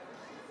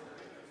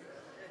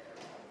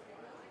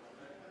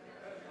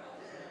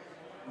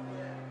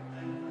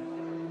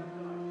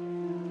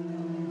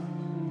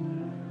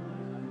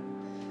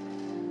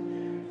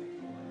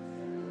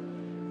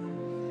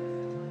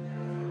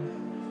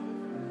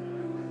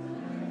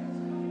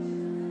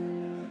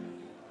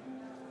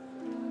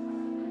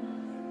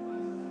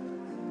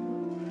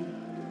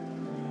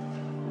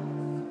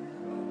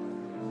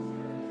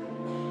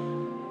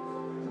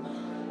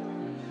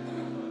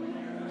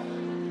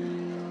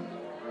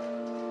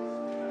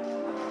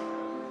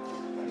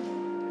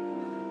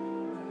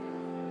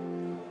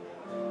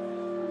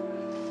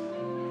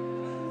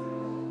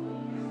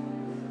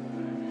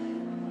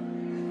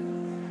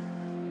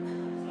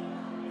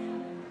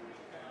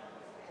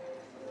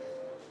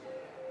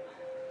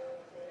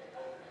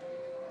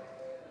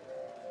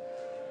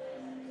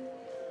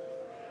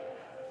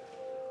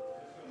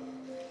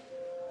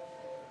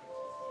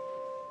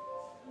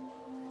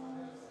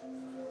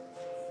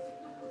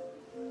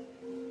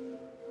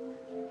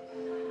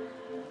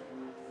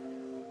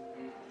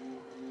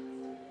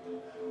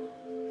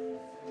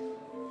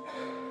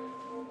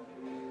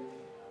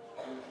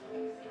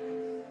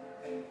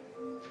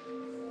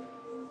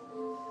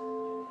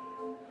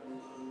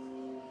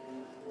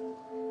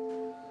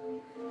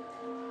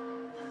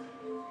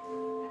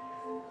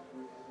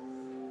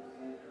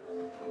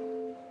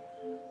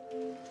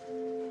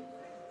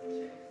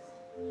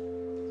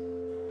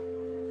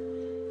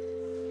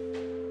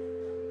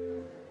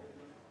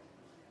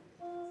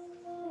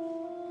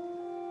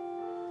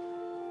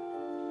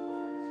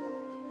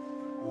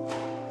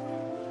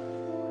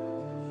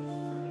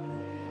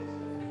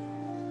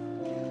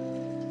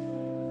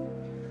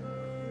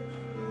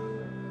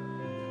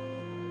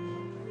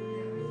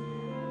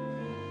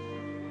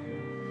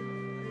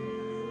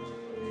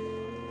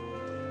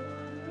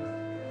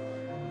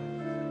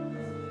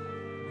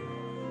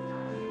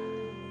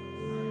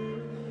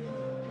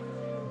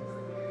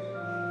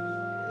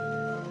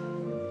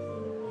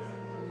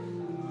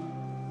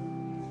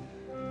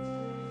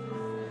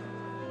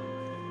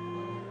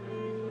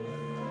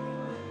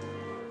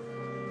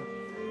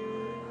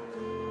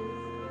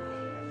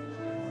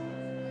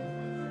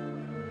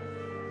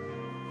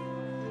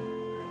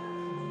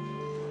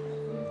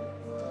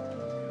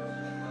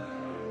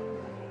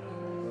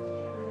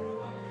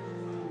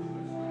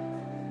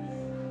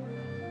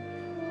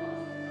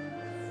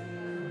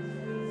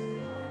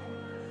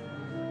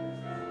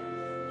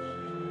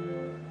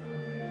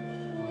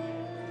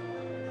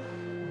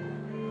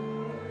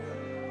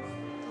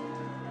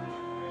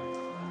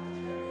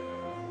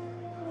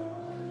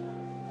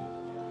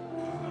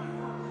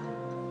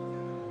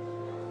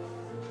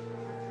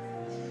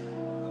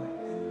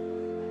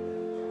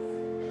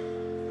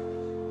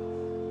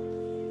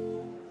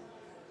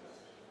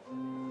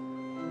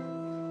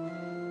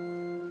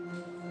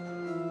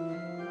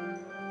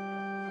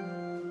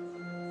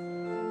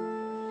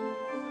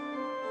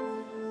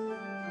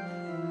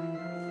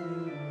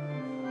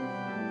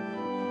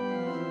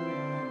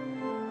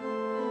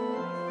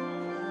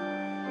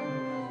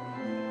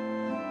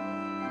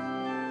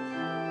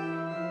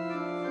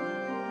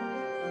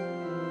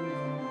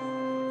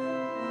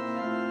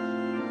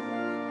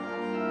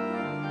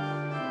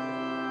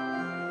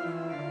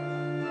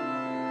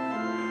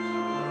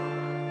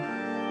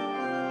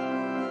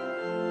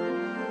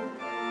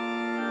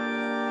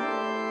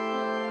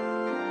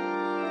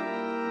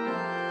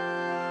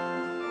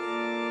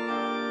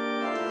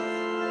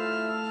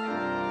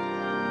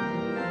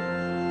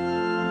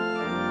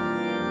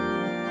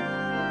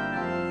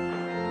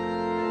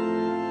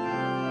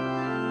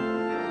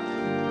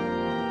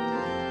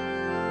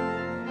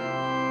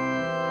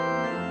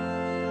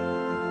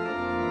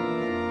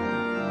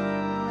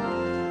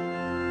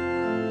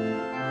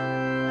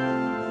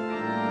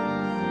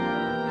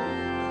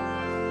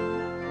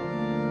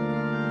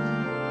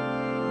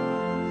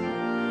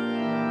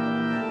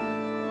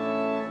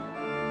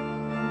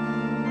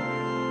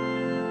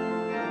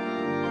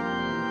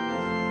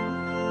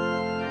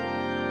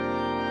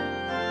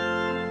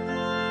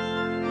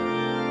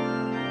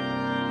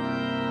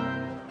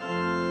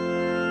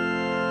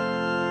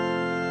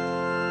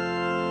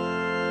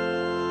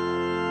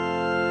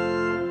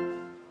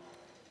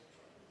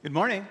Good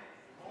morning.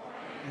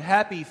 And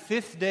happy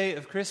fifth day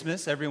of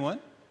Christmas, everyone.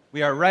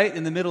 We are right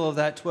in the middle of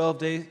that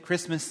 12-day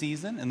Christmas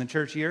season in the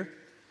church year.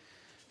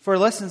 For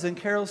lessons and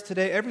carols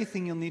today,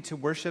 everything you'll need to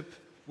worship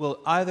will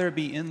either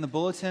be in the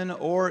bulletin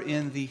or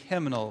in the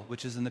hymnal,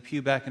 which is in the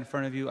pew back in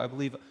front of you. I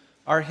believe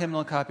our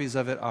hymnal copies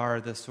of it are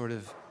the sort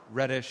of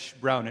reddish,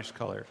 brownish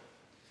color.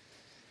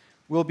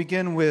 We'll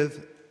begin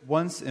with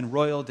Once in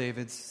Royal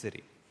David's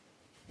City.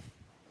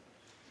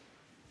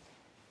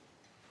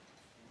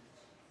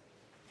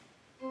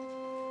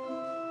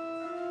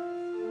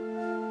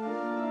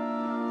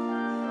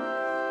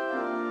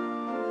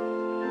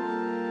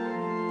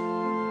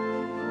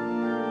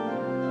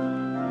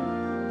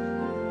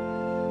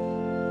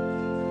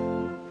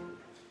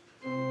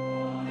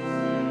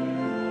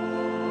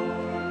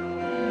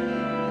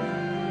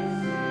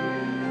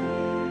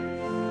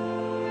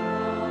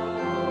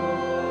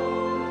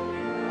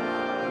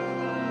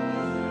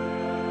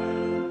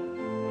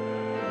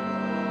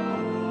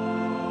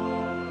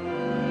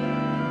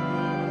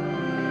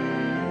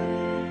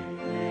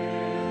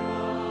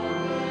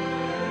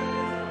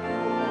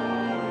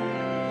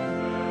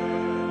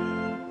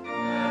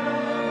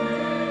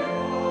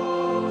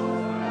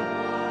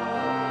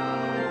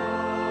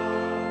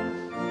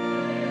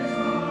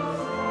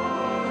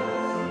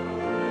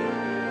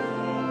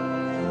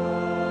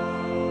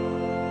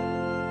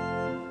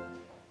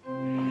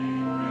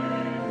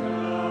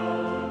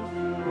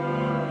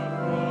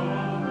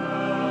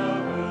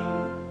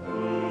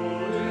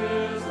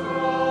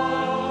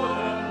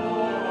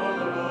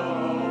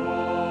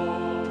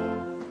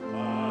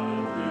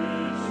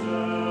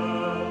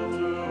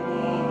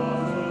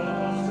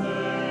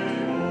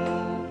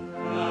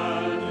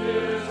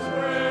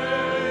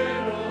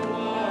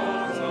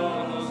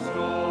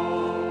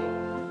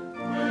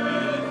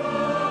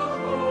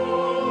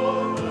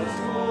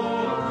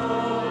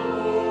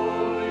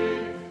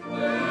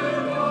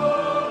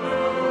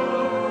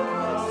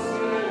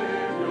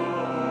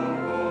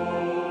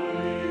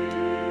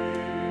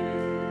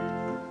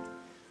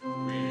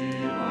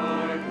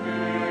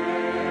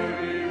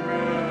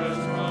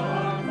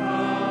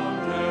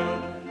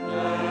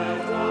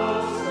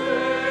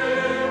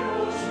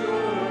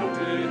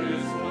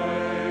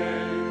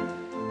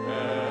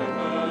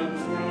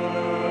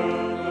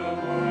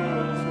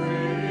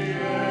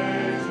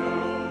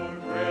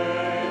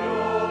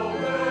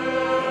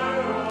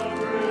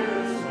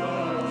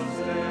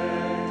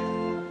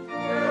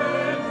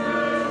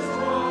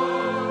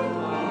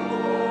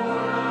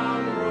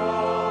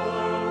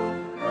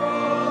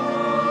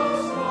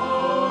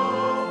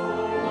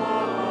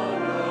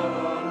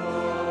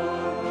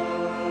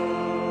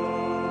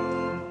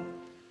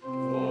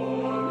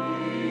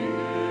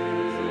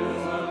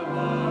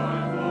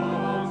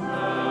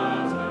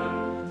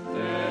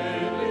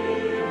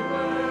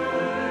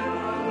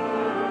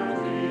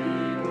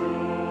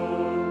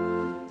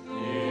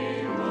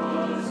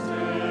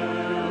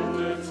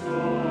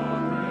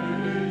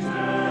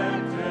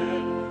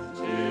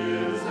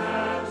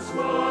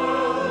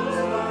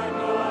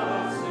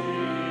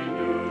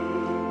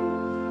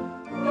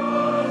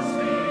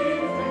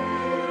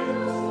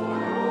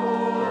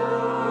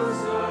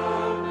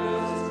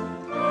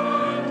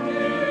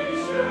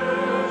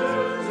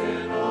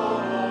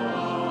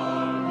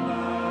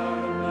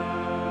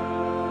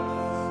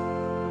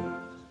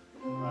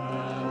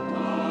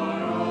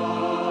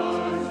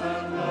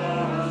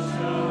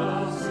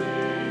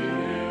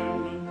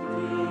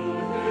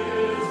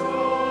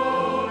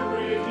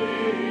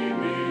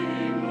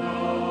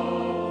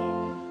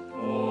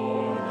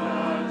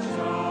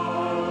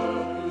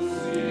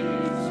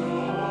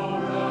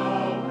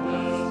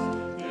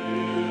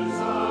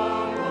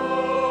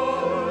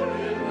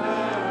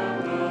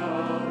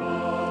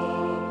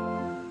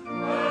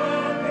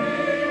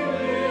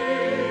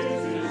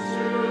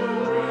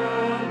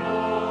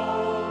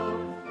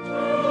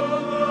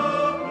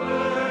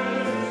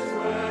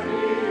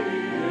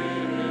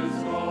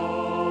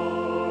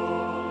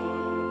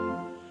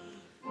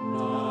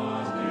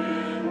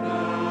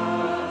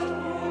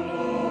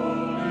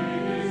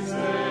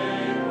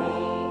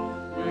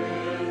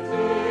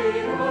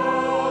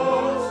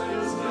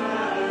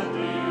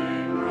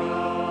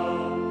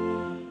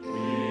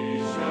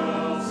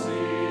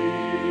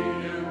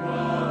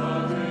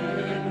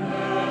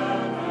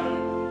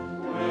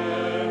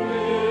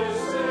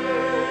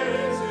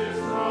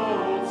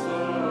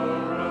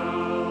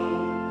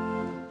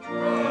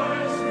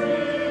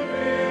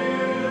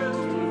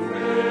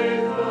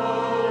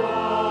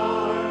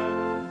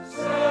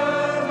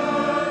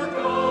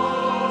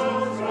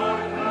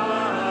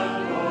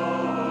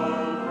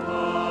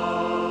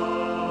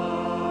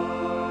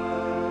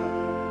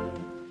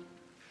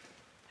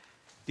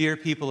 Dear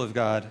people of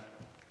God,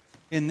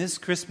 in this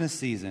Christmas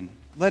season,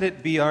 let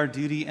it be our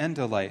duty and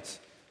delight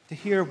to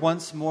hear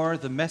once more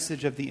the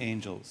message of the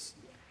angels,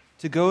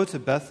 to go to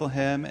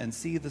Bethlehem and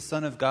see the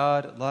Son of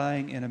God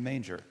lying in a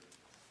manger.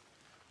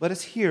 Let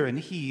us hear and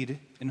heed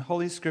in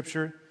Holy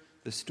Scripture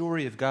the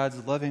story of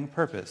God's loving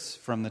purpose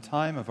from the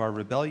time of our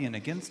rebellion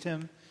against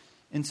him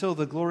until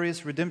the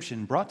glorious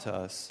redemption brought to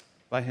us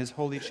by his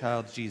holy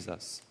child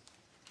Jesus.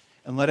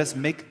 And let us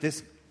make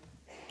this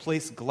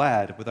place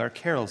glad with our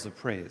carols of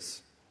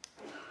praise.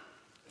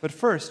 But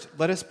first,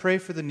 let us pray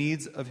for the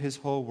needs of his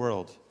whole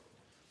world,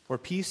 for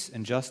peace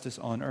and justice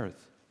on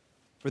earth,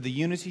 for the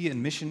unity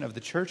and mission of the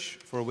church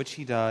for which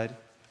he died,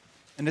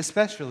 and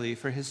especially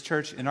for his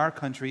church in our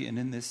country and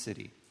in this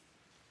city.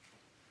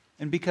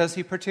 And because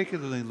he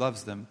particularly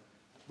loves them,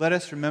 let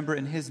us remember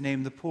in his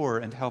name the poor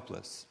and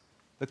helpless,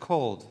 the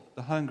cold,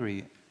 the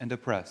hungry and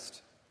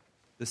oppressed,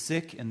 the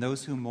sick and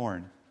those who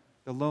mourn,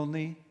 the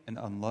lonely and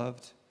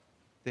unloved,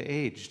 the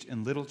aged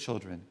and little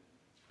children,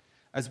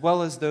 as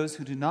well as those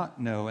who do not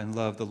know and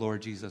love the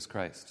Lord Jesus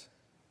Christ.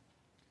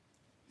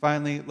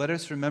 Finally, let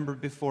us remember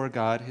before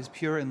God his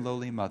pure and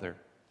lowly mother,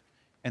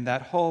 and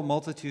that whole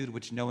multitude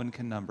which no one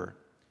can number,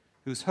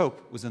 whose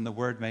hope was in the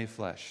Word made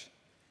flesh,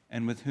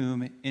 and with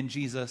whom in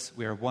Jesus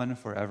we are one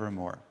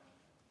forevermore.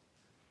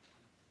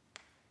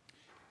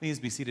 Please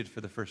be seated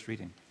for the first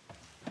reading.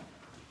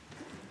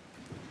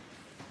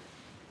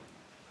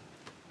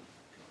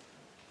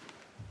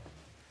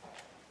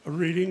 A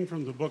reading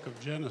from the book of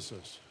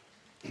Genesis.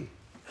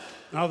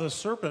 Now the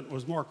serpent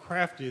was more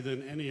crafty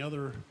than any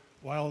other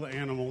wild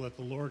animal that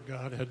the Lord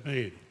God had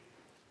made.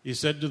 He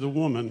said to the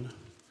woman,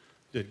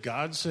 "Did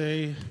God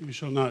say you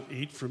shall not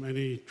eat from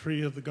any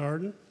tree of the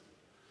garden?"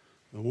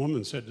 The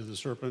woman said to the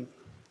serpent,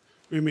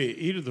 "We may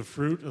eat of the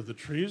fruit of the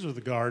trees of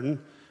the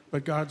garden,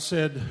 but God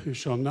said, you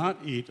shall not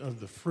eat of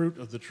the fruit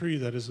of the tree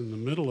that is in the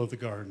middle of the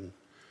garden,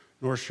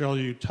 nor shall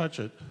you touch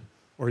it,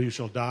 or you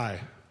shall die."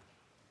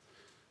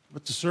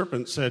 But the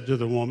serpent said to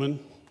the woman,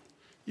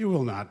 "You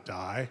will not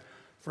die,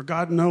 for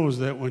God knows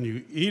that when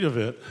you eat of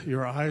it,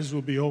 your eyes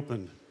will be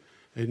opened,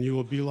 and you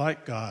will be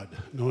like God,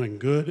 knowing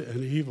good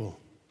and evil."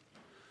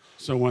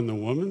 So when the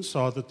woman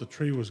saw that the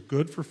tree was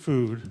good for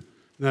food, and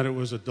that it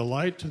was a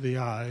delight to the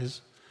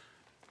eyes,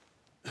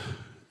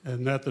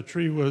 and that the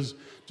tree was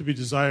to be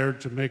desired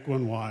to make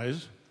one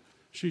wise,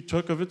 she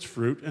took of its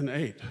fruit and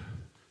ate.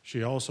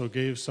 She also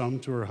gave some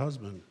to her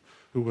husband,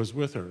 who was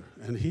with her,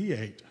 and he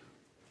ate.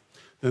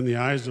 Then the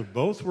eyes of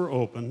both were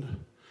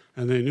opened,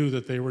 and they knew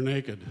that they were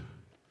naked.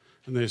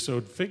 And they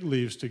sewed fig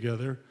leaves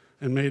together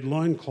and made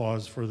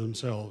loincloths for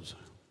themselves.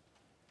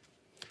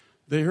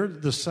 They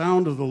heard the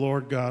sound of the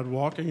Lord God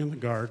walking in the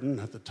garden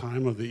at the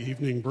time of the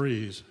evening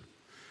breeze.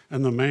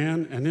 And the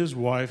man and his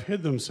wife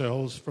hid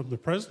themselves from the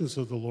presence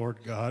of the Lord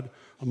God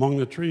among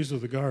the trees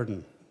of the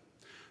garden.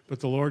 But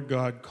the Lord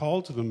God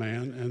called to the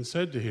man and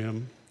said to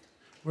him,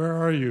 "Where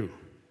are you?"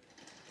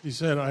 He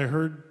said, "I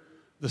heard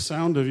the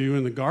sound of you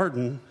in the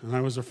garden, and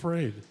I was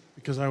afraid,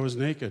 because I was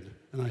naked,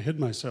 and I hid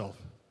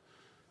myself."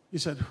 He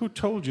said, "Who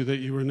told you that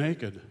you were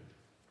naked?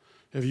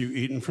 Have you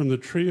eaten from the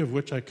tree of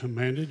which I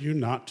commanded you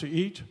not to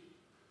eat?"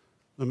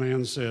 The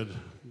man said,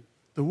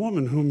 "The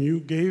woman whom you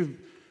gave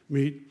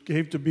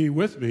to be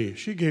with me,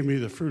 she gave me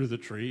the fruit of the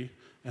tree,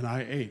 and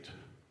I ate."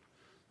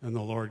 And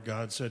the Lord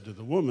God said to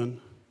the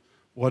woman,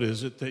 "What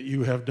is it that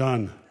you have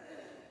done?"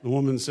 The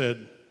woman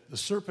said, "The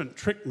serpent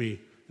tricked me,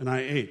 and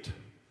I ate."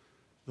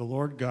 The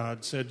Lord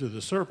God said to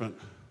the serpent,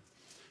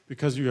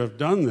 "Because you have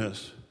done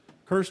this,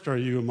 cursed are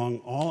you among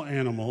all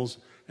animals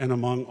and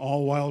among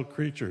all wild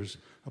creatures.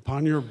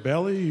 Upon your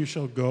belly you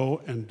shall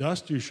go, and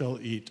dust you shall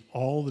eat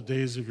all the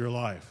days of your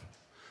life.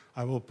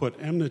 I will put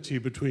enmity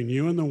between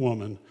you and the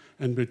woman,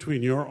 and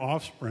between your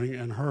offspring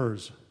and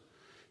hers.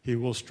 He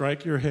will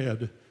strike your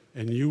head,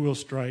 and you will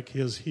strike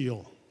his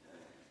heel."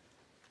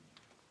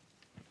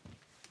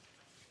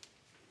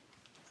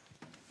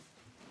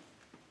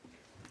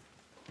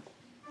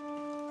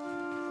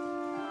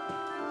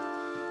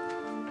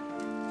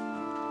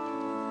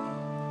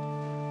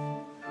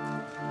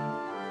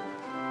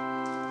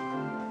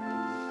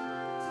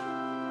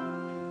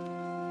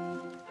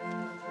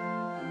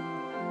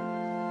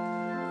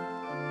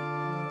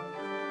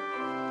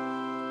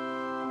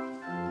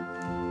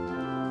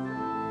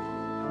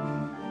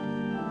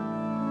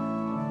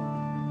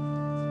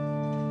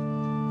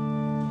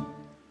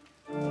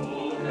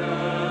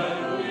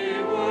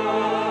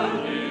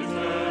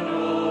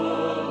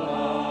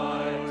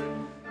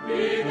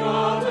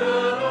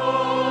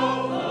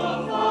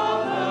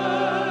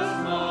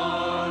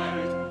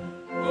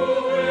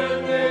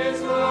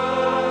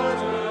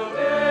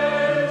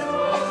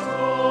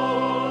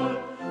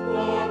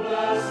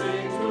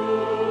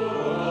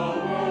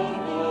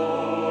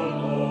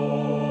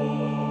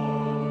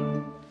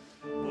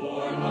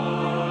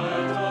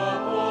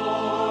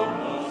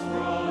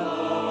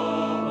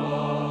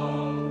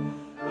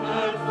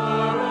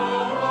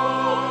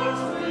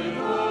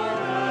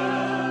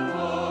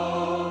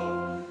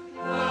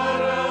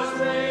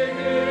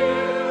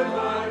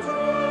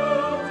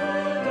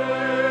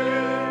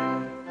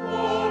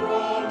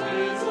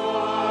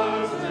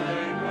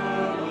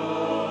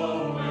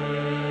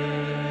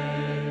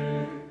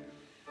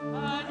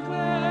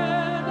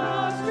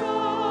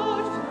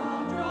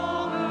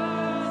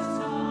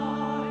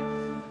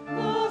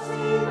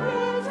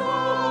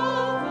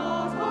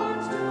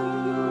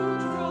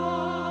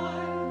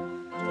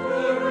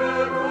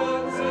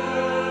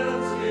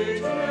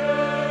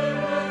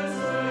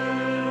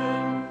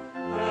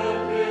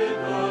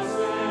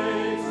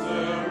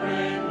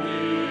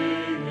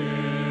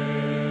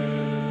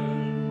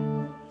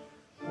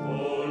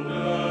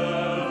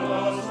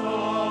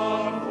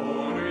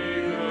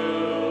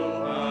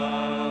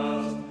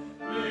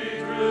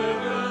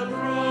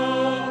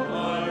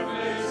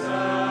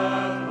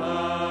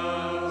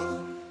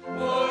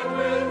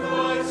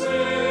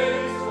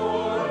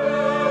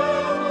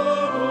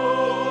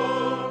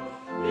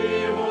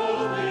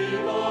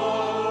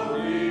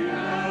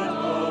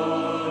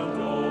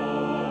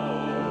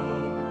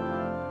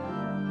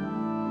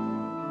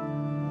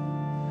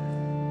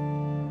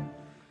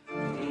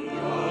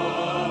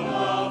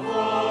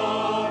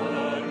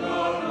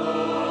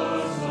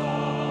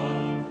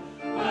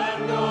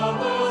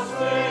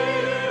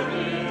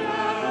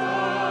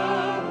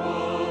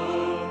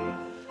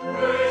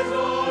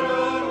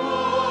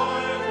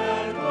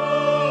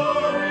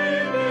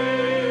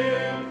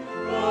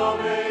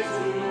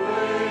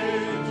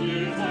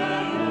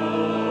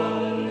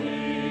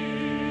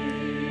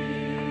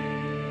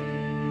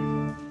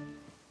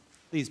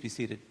 Please be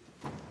seated.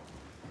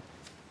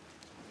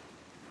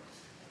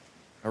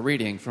 A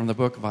reading from the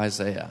book of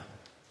Isaiah.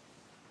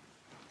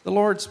 The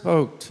Lord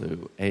spoke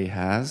to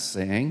Ahaz,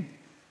 saying,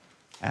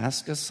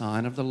 "Ask a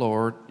sign of the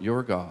Lord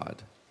your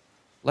God.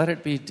 Let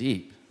it be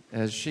deep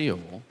as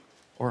Sheol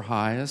or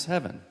high as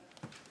heaven."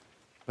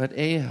 But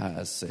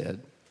Ahaz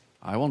said,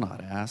 "I will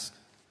not ask,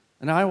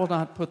 and I will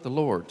not put the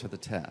Lord to the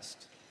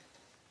test."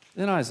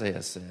 Then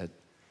Isaiah said,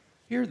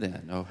 "Hear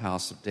then, O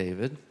house of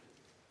David,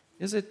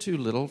 is it too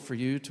little for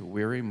you to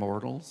weary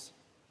mortals,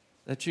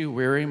 that you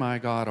weary my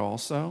God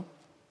also?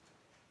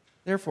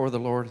 Therefore the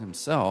Lord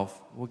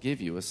himself will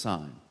give you a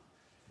sign.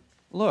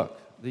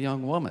 Look, the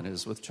young woman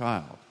is with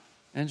child,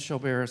 and shall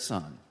bear a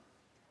son,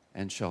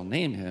 and shall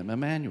name him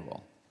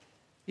Emmanuel.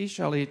 He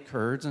shall eat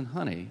curds and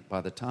honey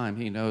by the time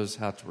he knows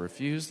how to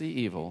refuse the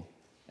evil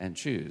and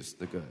choose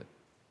the good."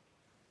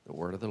 The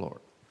word of the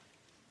Lord.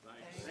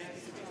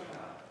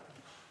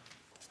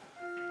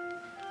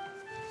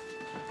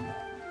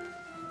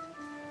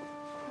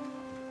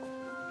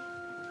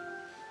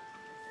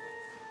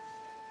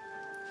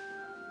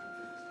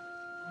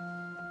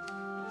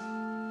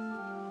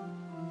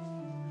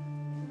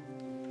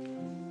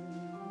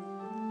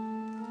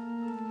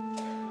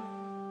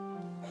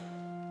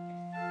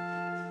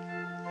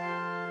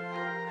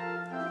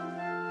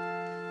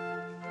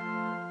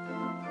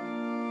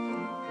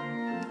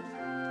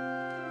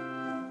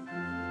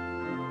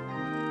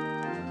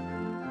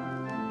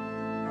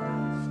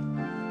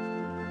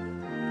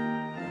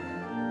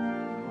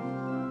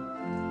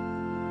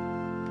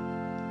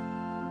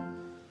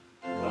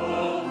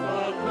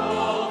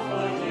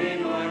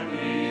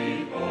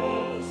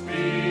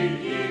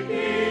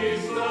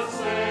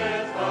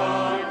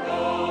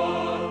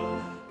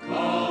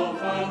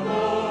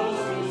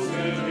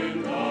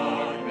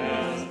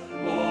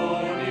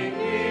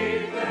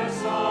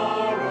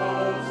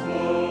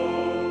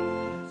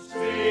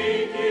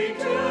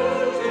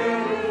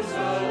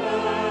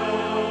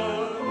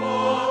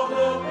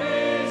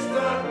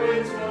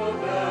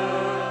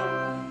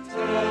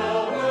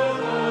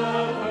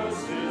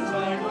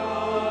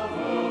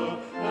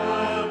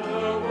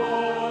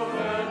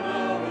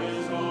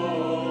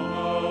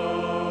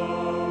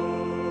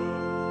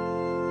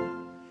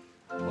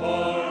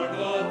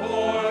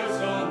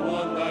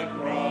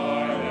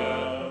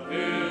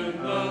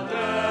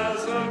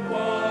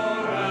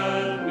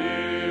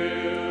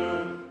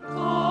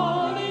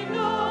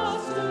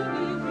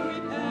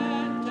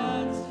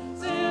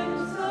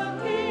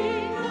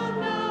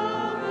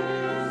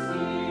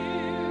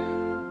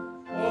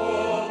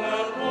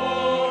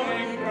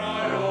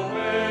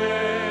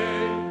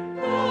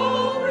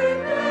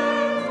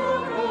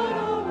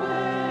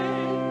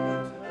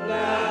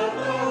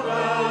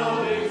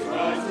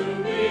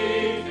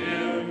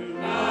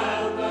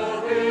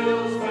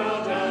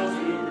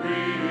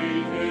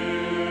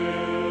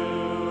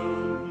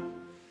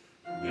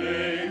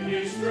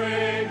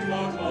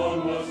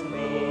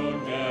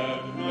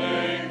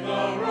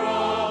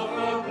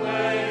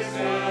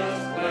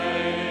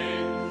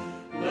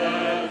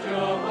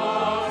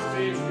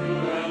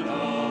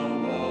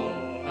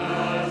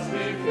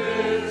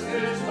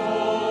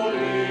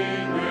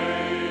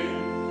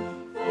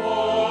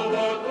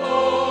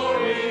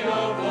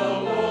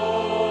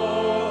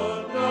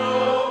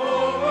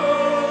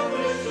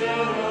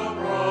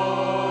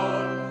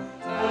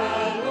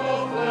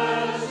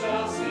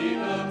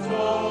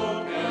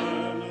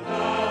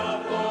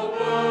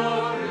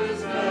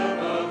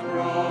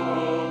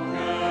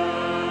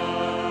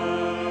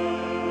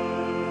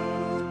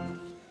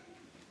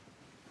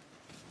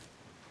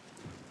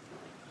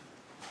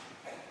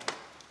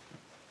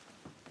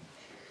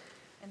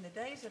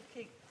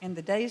 In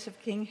the days of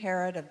King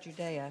Herod of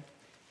Judea,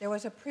 there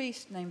was a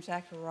priest named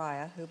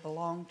Zechariah who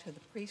belonged to the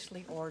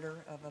priestly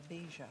order of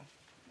Abijah.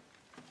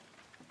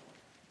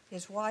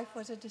 His wife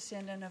was a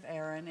descendant of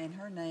Aaron, and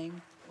her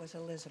name was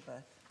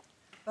Elizabeth.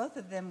 Both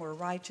of them were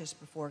righteous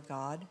before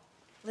God,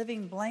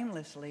 living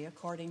blamelessly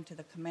according to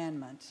the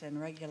commandments and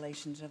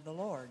regulations of the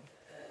Lord.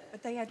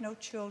 But they had no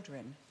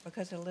children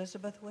because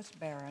Elizabeth was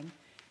barren,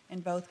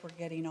 and both were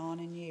getting on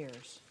in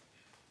years.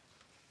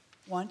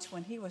 Once,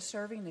 when he was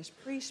serving as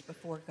priest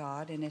before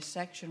God and his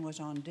section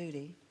was on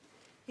duty,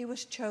 he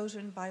was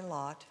chosen by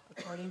lot,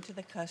 according to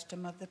the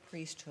custom of the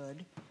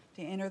priesthood,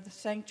 to enter the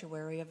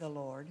sanctuary of the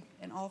Lord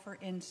and offer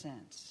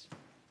incense.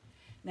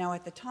 Now,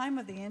 at the time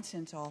of the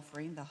incense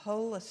offering, the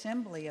whole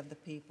assembly of the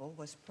people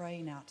was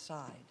praying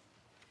outside.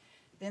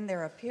 Then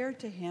there appeared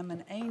to him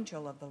an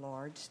angel of the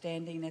Lord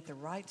standing at the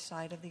right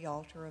side of the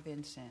altar of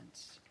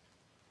incense.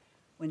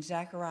 When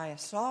Zechariah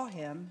saw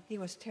him, he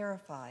was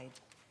terrified,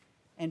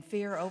 and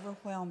fear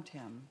overwhelmed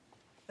him.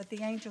 But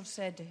the angel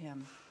said to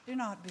him, "Do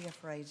not be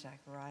afraid,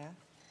 Zechariah,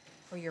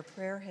 for your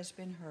prayer has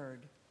been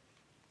heard.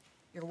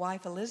 Your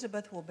wife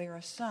Elizabeth will bear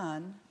a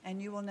son,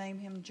 and you will name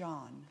him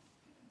John.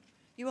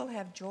 You will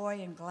have joy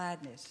and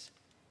gladness,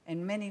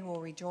 and many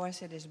will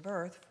rejoice at his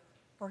birth,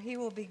 for he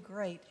will be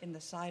great in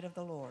the sight of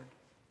the Lord.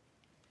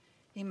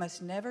 He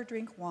must never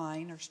drink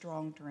wine or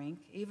strong drink.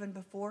 Even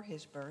before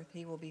his birth,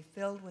 he will be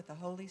filled with the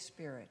Holy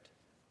Spirit.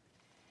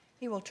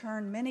 He will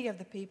turn many of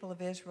the people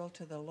of Israel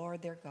to the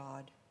Lord their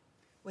God.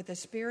 With the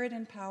spirit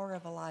and power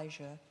of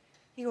Elijah,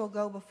 he will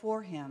go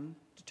before him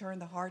to turn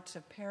the hearts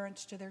of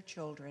parents to their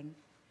children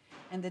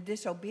and the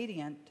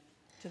disobedient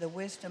to the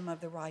wisdom of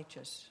the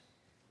righteous,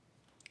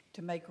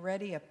 to make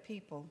ready a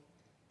people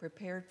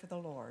prepared for the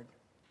Lord.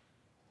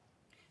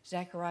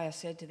 Zechariah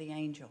said to the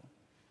angel,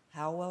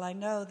 "How will I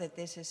know that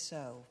this is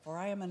so? For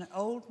I am an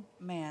old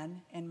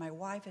man, and my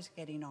wife is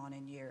getting on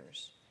in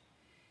years."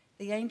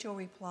 The angel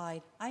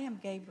replied, "I am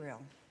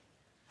Gabriel.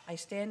 I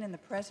stand in the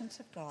presence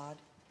of God,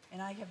 and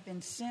I have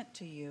been sent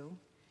to you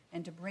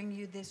and to bring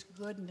you this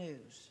good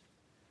news.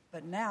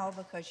 But now,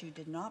 because you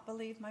did not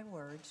believe my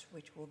words,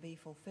 which will be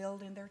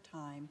fulfilled in their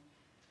time,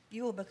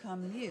 you will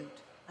become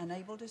mute,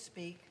 unable to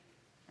speak,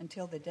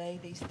 until the day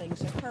these things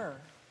occur."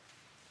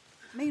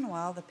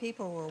 Meanwhile, the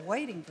people were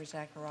waiting for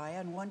Zechariah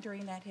and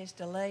wondering at his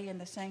delay in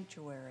the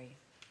sanctuary.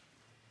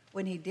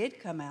 When he did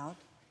come out,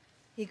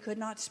 he could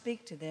not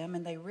speak to them,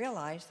 and they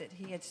realized that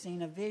he had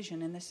seen a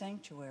vision in the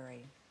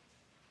sanctuary.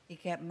 He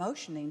kept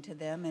motioning to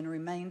them and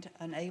remained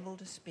unable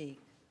to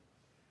speak.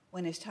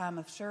 When his time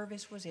of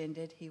service was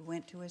ended, he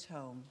went to his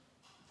home.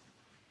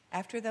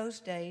 After those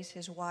days,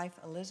 his wife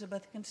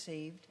Elizabeth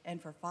conceived,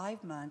 and for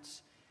 5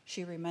 months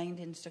she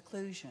remained in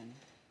seclusion.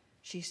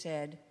 She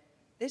said,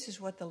 "This is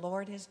what the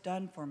Lord has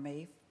done for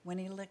me when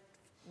he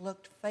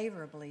looked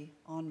favorably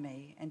on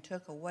me and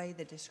took away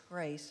the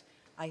disgrace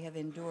I have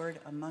endured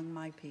among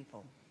my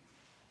people."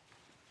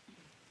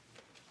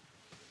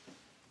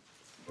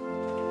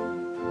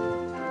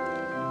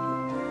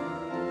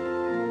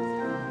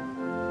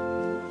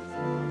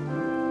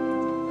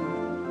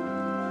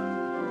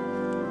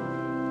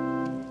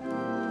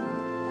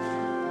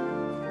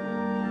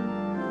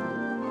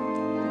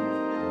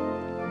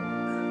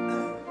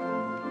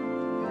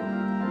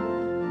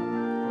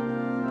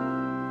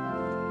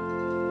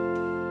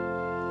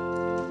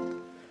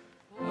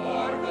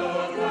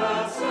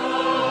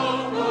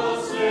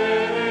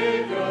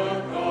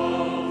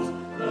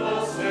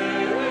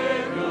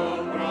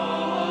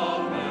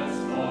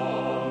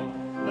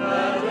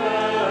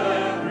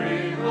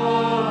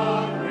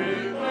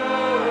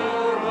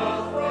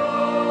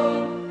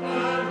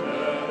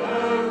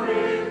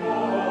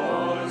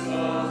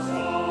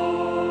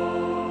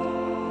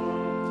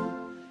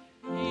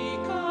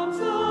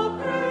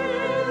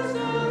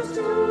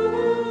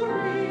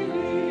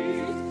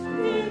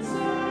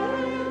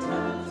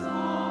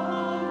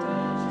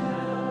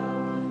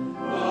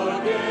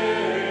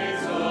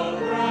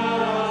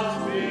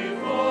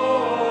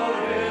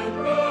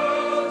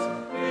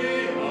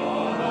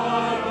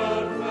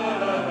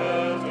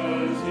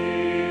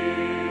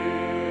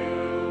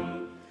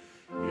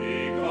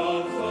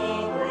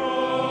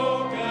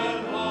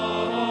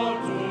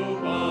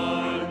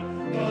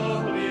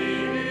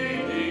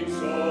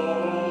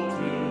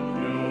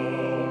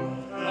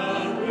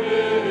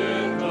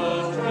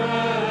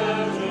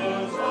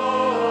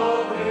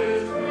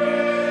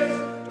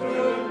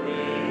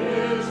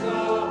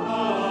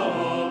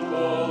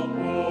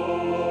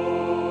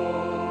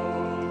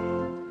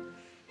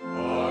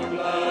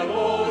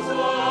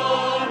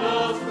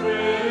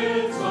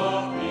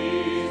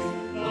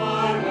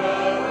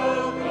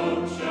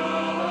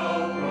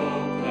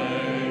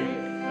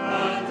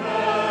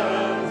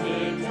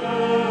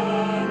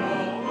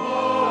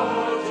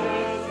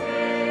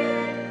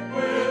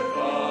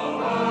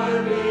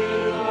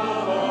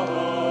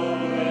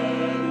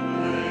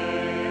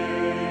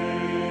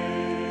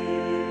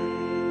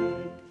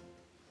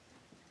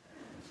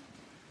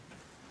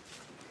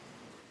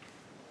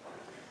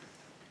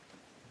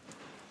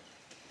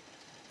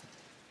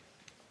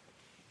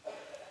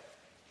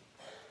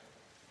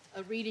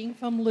 A reading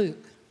from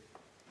Luke.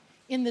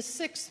 In the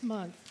 6th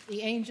month,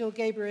 the angel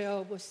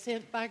Gabriel was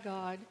sent by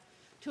God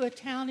to a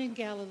town in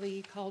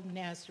Galilee called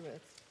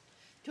Nazareth,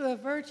 to a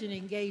virgin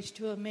engaged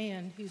to a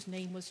man whose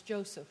name was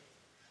Joseph,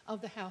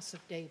 of the house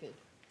of David.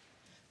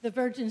 The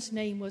virgin's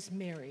name was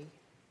Mary.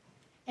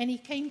 And he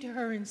came to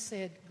her and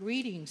said,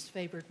 "Greetings,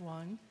 favored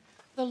one,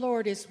 the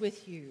Lord is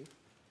with you."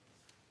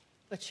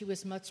 But she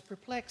was much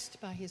perplexed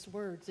by his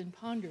words and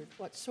pondered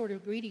what sort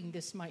of greeting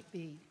this might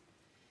be.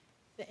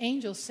 The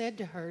angel said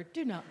to her,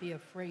 "Do not be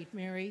afraid,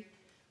 Mary,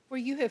 for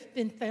you have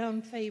been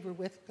found favor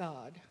with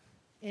God.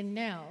 And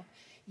now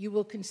you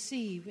will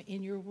conceive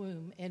in your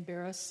womb and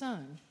bear a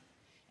son,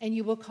 and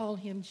you will call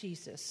him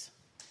Jesus.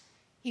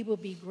 He will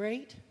be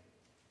great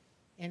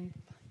and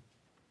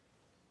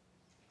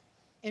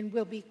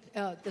will be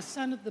the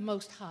Son of the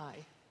Most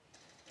High.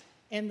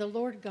 And the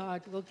Lord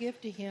God will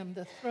give to him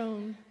the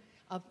throne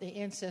of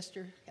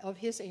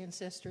his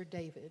ancestor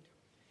David.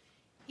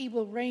 He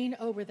will reign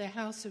over the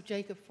house of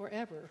Jacob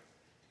forever,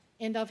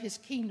 and of his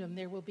kingdom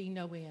there will be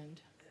no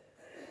end."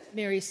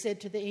 Mary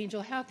said to the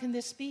angel, "How can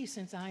this be,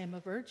 since I am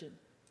a virgin?"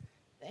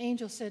 The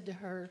angel said to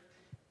her,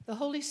 "The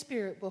Holy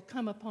Spirit will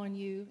come upon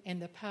you, and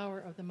the power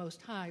of the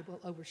Most High will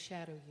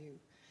overshadow you.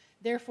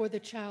 Therefore the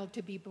child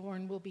to be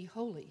born will be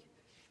holy.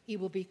 He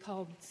will be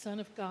called Son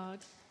of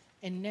God.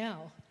 And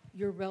now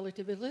your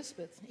relative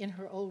Elizabeth, in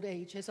her old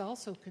age, has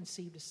also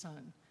conceived a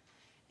son.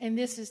 And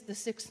this is the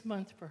 6th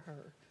month for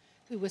her,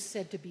 who was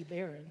said to be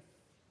barren.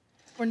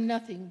 For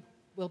nothing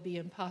will be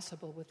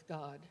impossible with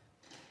God.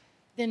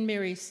 Then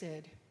Mary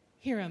said,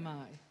 Here am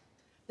I,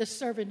 the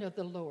servant of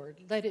the Lord.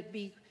 Let it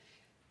be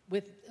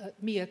with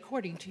me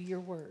according to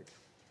your word.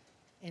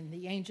 And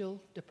the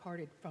angel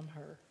departed from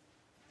her.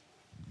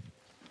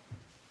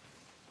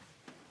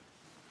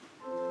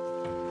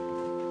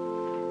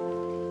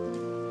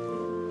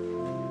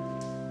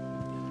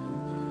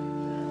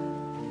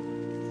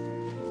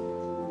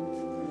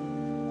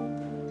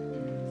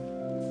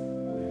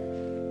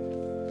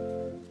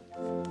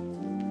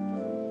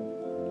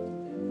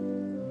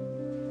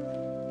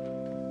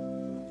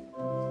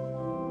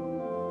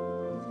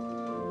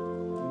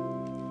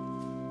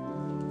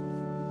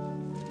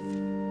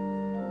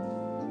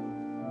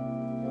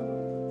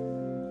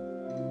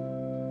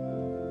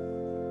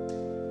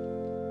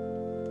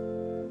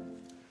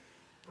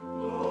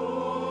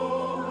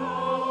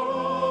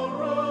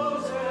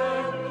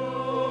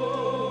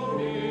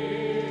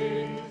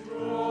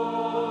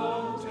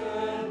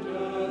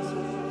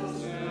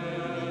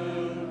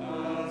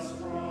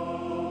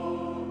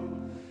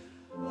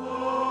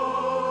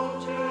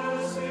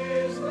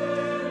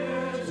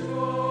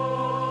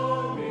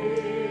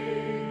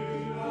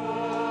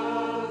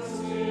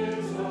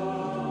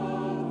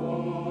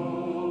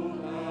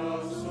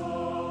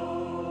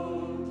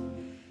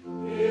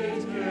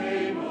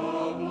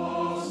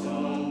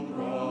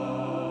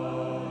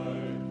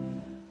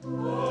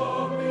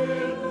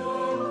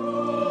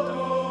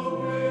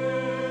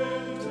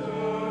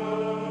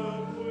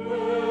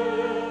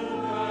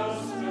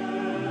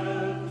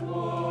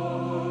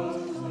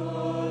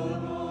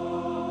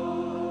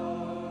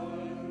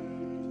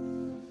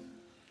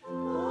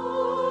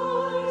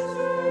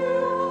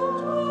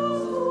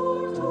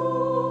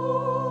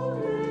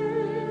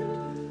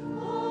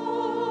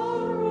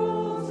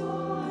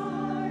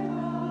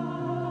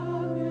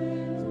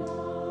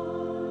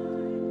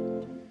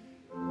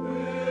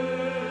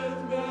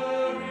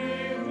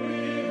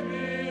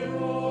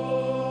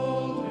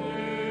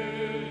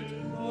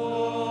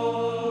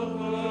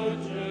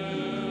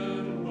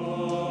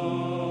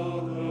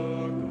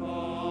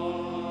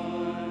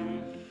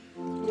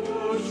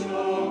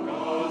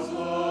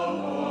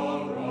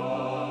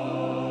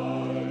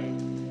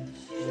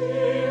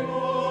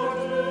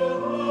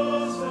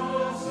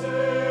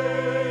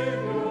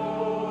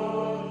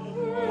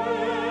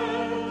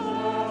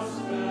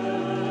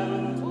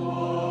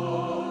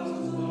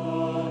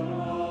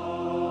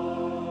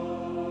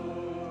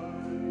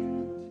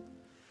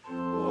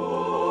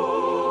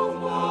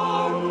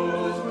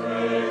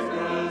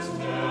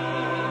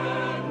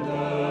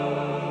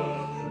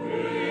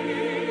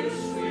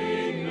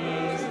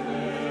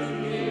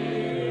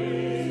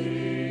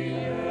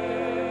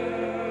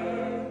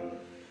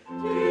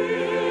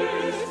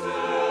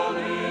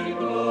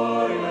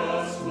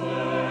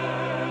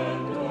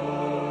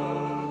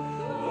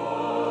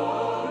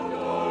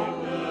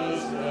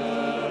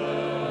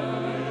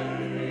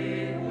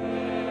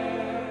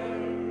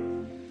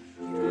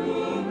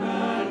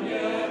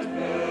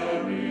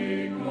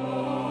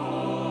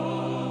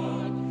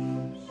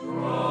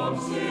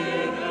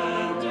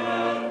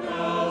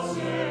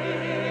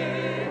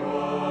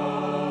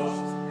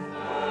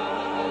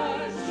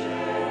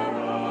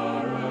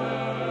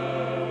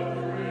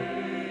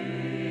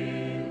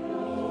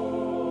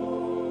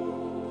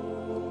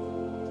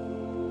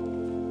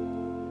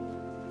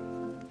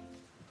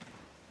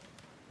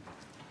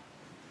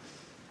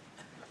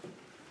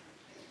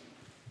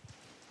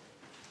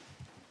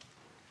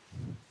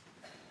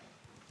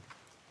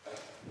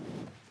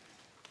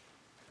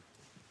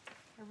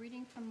 A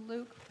reading from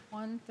Luke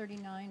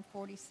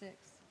 1:39-46.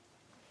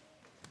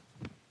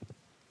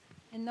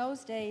 In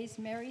those days,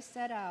 Mary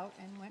set out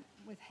and went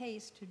with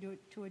haste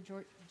to a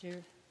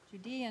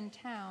Judean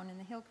town in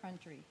the hill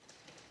country,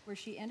 where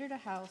she entered a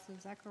house of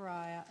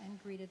Zechariah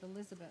and greeted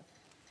Elizabeth.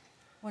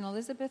 When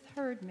Elizabeth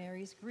heard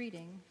Mary's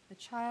greeting, the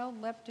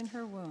child leapt in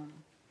her womb,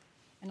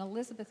 and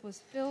Elizabeth was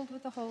filled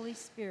with the Holy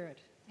Spirit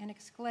and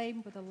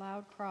exclaimed with a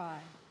loud cry,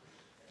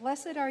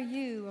 "Blessed are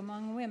you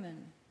among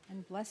women,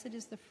 and blessed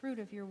is the fruit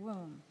of your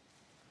womb.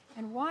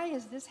 And why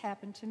has this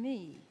happened to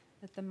me,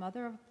 that the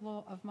mother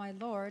of my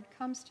Lord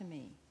comes to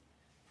me?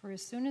 For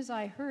as soon as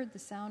I heard the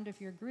sound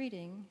of your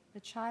greeting, the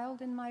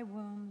child in my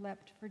womb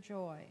leapt for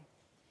joy.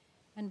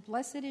 And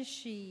blessed is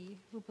she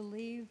who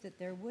believed that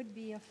there would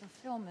be a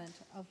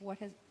fulfillment of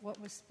what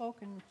was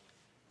spoken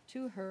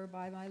to her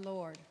by my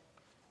Lord."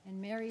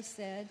 And Mary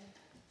said,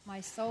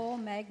 "My soul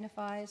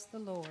magnifies the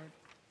Lord."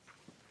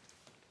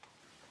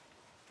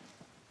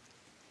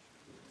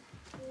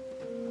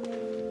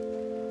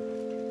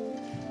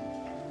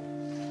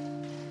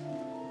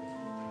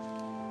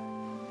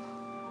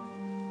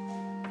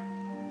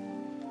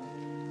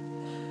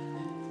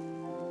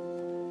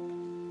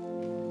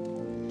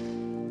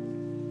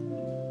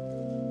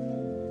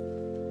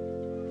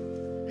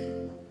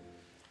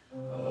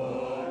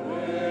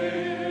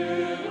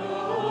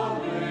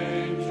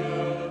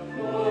 Manger,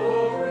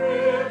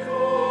 glory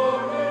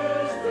for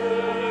his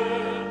death.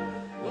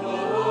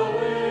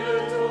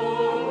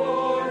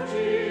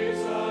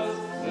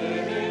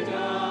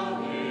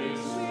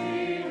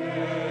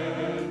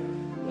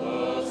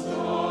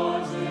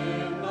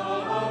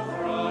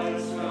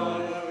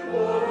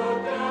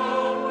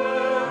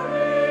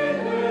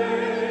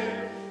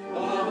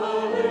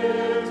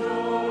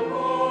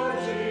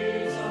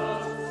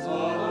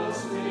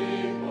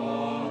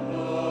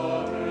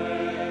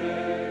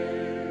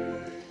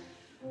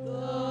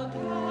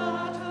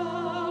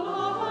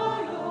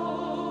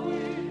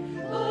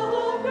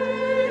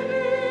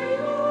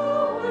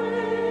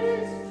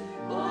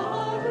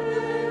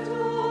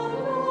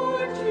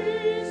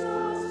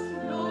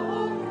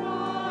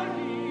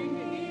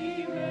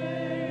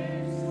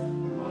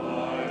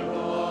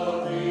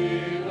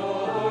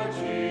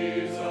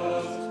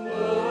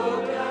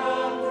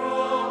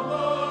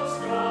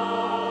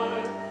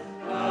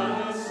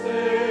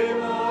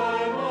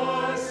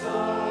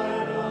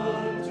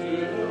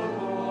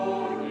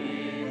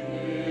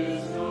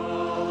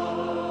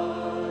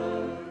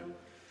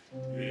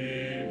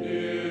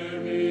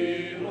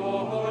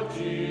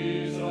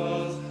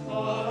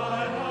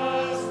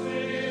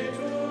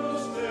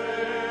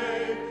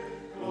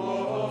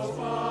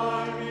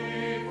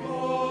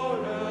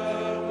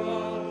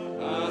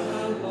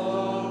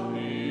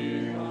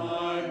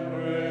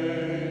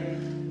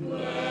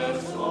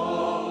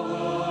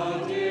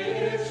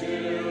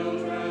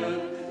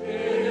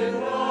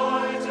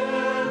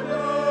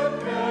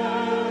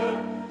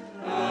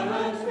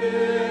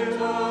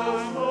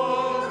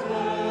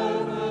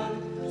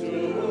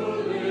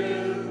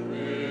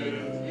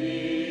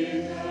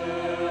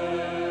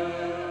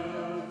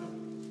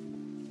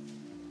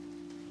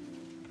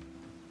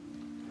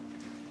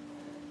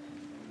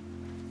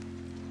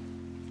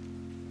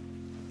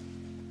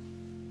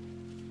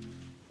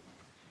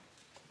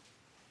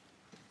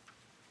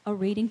 A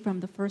reading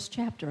from the first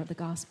chapter of the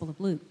Gospel of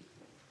Luke.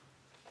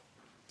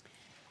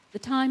 The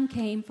time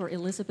came for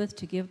Elizabeth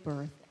to give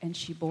birth, and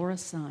she bore a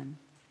son.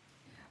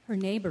 Her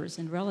neighbors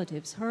and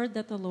relatives heard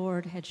that the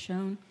Lord had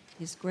shown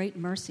his great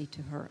mercy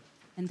to her,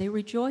 and they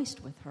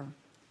rejoiced with her.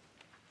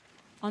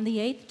 On the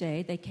 8th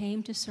day, they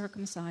came to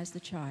circumcise the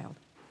child,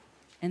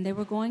 and they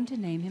were going to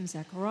name him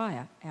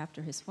Zechariah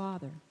after his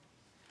father.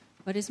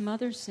 But his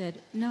mother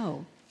said,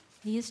 "No,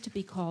 he is to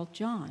be called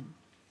John."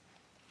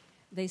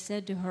 They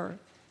said to her,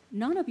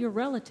 "None of your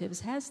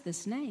relatives has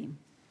this name."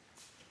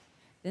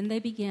 Then they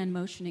began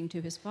motioning to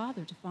his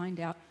father to find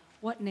out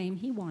what name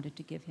he wanted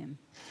to give him.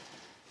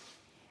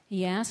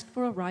 He asked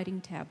for a writing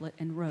tablet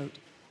and wrote,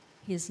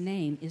 "His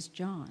name is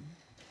John."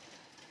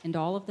 And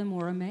all of them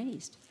were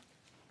amazed.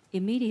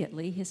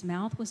 Immediately his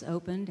mouth was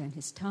opened and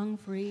his tongue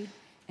freed,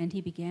 and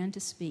he began to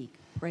speak,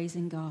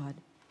 praising God.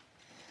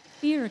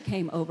 Fear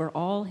came over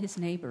all his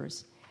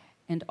neighbors,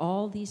 and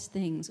all these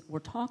things were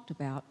talked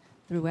about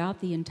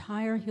throughout the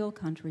entire hill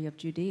country of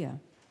Judea.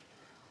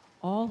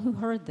 All who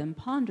heard them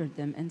pondered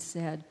them and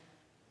said,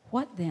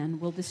 "What then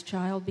will this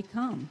child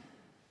become?"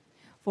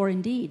 For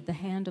indeed the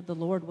hand of the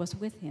Lord was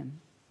with him.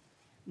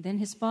 Then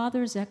his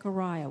father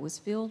Zechariah was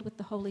filled with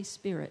the Holy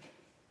Spirit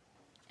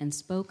and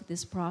spoke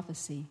this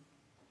prophecy.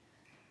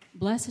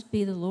 "Blessed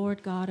be the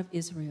Lord God of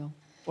Israel,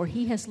 for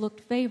he has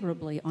looked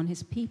favorably on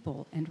his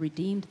people and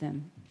redeemed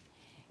them.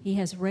 He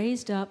has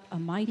raised up a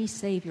mighty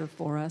Savior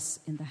for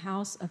us in the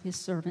house of his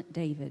servant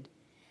David,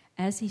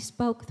 as he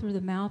spoke through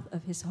the mouth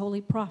of his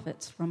holy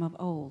prophets from of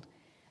old,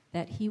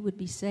 that we would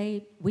be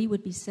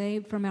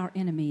saved from our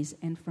enemies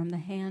and from the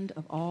hand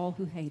of all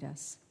who hate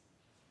us.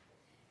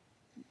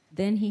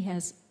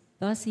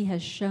 Thus he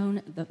has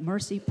shown the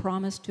mercy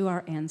promised to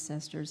our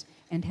ancestors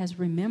and has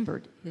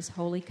remembered his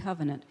holy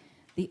covenant,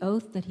 the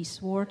oath that he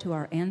swore to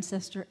our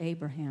ancestor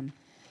Abraham,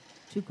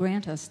 to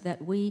grant us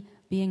that we,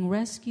 being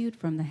rescued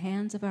from the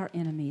hands of our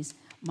enemies,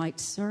 might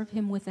serve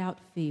him without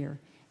fear,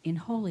 in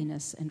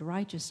holiness and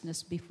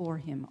righteousness before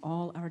him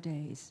all our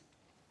days.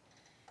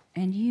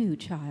 And you,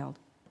 child,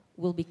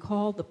 will be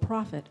called the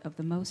prophet of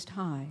the Most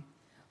High,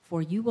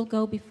 for you will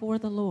go before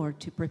the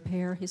Lord to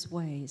prepare his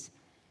ways,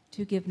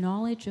 to give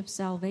knowledge of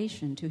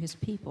salvation to his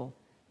people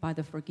by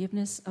the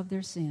forgiveness of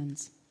their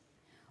sins.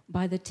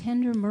 By the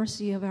tender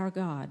mercy of our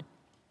God,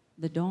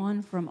 the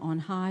dawn from on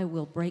high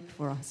will break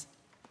for us,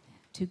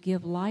 to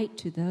give light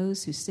to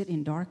those who sit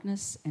in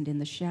darkness and in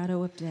the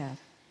shadow of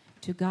death,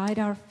 to guide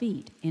our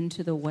feet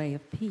into the way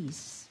of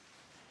peace."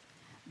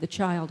 The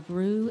child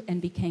grew and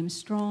became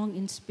strong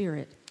in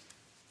spirit,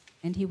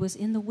 and he was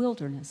in the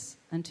wilderness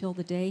until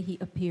the day he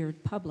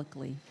appeared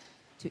publicly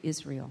to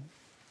Israel.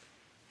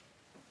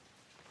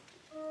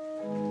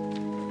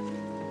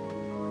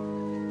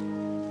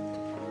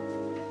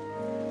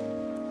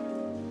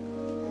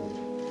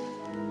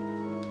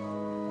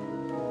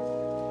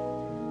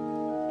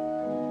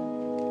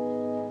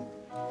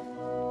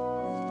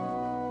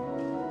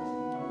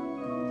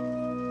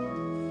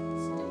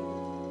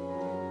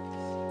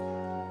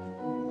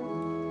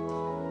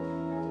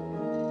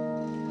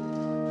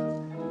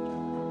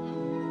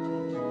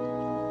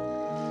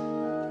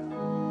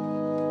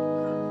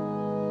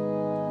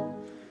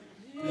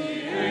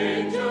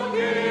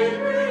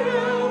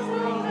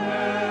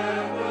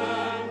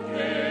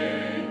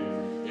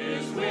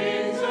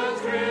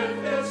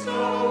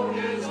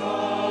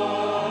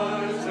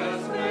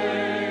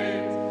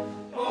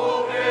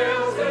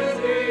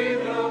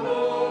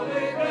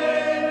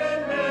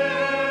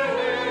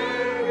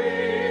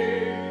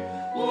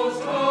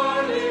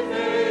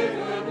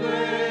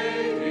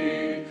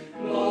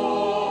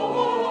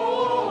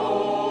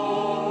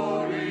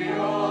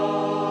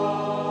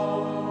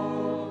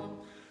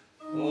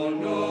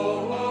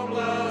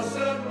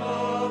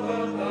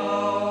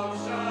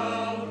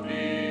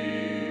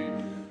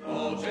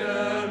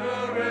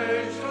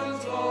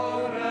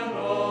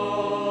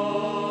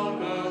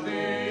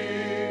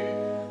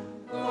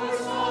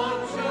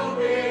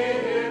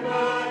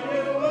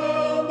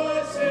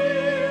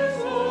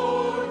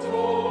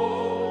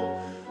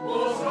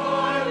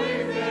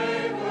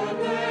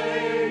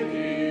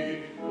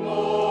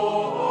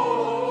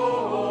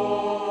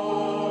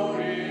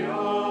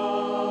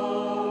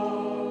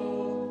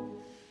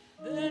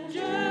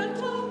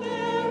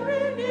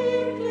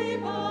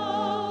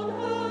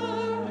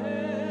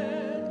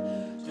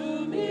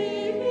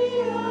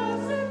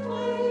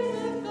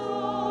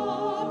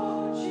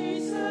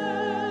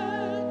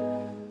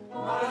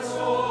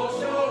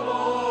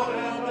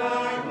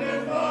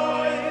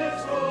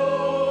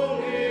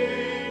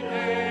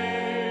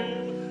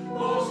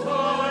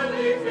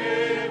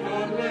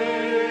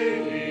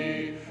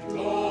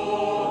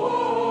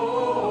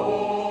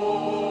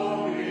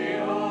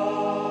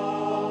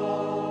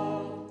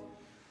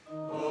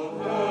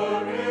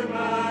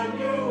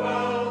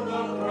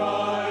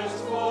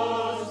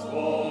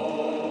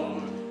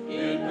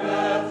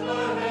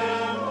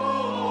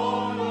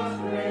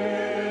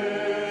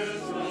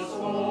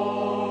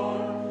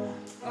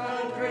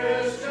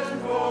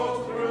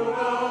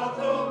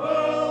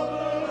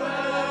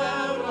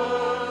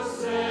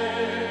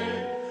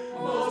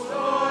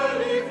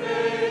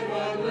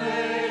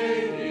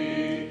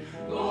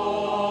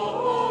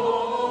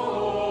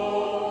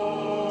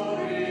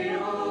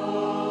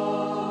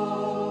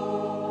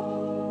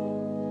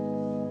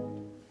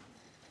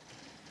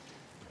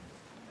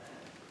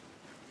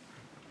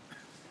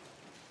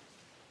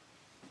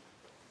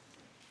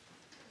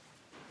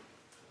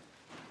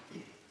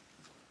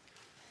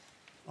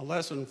 A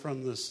lesson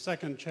from the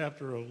second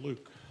chapter of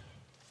Luke.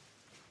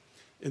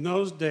 In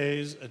those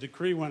days, a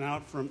decree went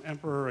out from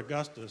Emperor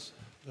Augustus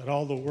that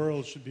all the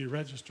world should be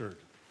registered.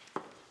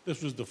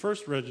 This was the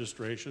first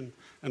registration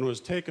and was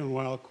taken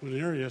while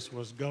Quirinius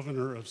was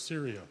governor of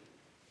Syria.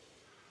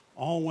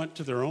 All went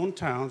to their own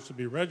towns to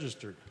be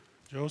registered.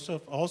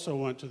 Joseph also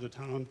went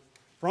to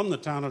from the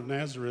town of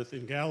Nazareth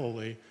in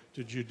Galilee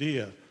to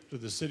Judea, to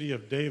the city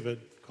of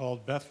David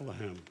called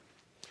Bethlehem,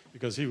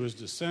 because he was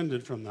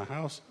descended from the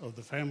house of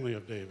the family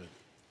of David.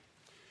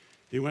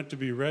 He went to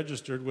be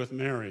registered with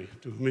Mary,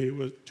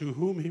 to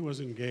whom he was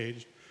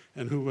engaged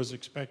and who was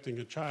expecting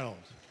a child.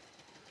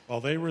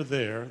 While they were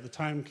there, the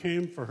time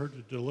came for her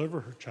to deliver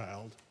her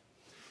child,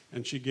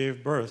 and she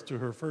gave birth to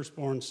her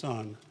firstborn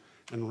son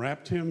and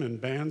wrapped him in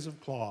bands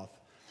of cloth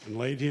and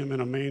laid him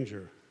in a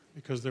manger,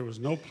 because there was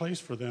no place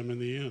for them in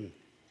the inn.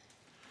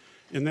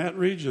 In that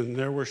region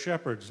there were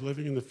shepherds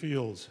living in the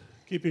fields,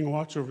 keeping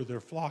watch over their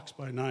flocks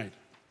by night.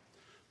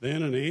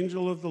 Then an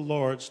angel of the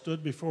Lord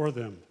stood before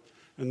them,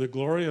 and the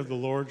glory of the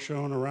Lord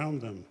shone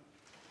around them,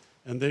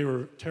 and they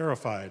were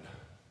terrified.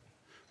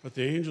 But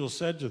the angel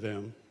said to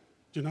them,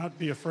 "Do not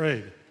be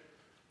afraid,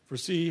 for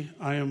see,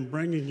 I am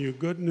bringing you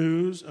good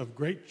news of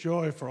great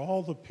joy for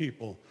all the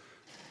people.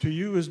 To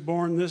you is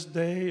born this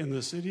day in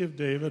the city of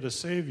David a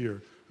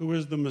Savior, who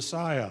is the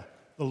Messiah,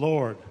 the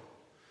Lord.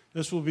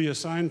 This will be a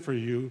sign for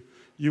you.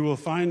 You will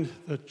find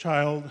the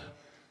child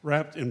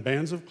wrapped in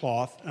bands of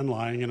cloth and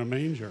lying in a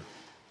manger."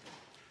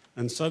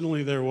 And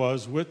suddenly there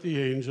was with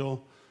the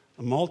angel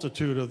a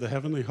multitude of the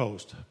heavenly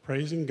host,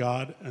 praising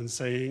God and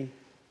saying,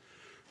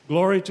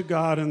 "Glory to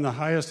God in the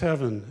highest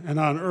heaven, and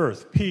on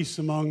earth peace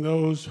among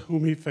those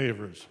whom he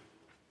favors."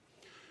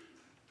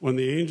 When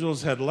the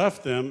angels had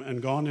left them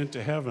and gone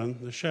into heaven,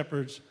 the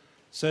shepherds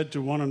said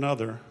to one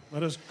another,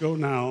 "Let us go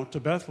now to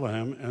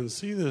Bethlehem and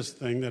see this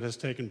thing that has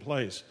taken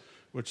place,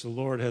 which the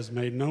Lord has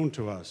made known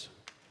to us."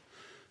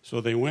 So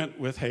they went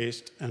with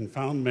haste and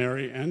found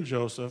Mary and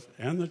Joseph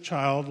and the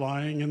child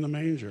lying in the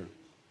manger.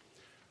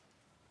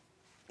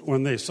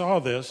 When they saw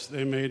this,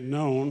 they made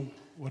known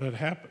what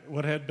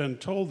had been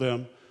told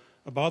them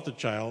about the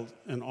child,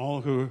 and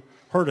all who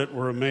heard it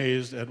were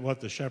amazed at what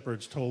the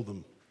shepherds told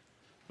them.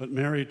 But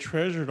Mary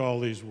treasured all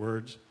these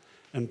words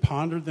and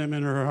pondered them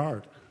in her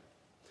heart.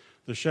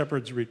 The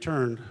shepherds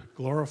returned,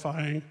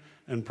 glorifying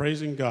and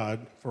praising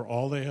God for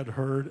all they had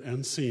heard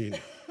and seen,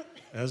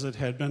 as it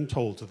had been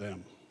told to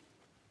them.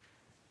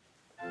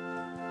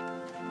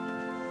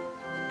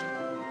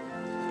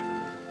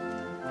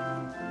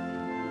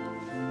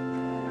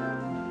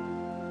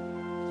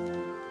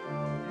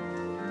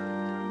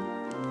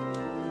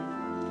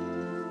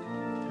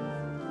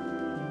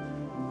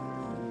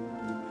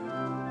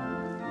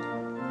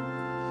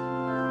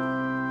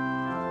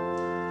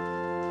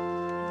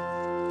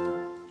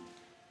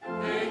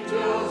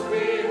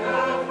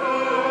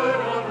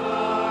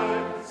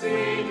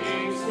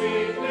 Singing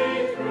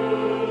sweetly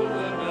through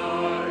the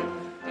night.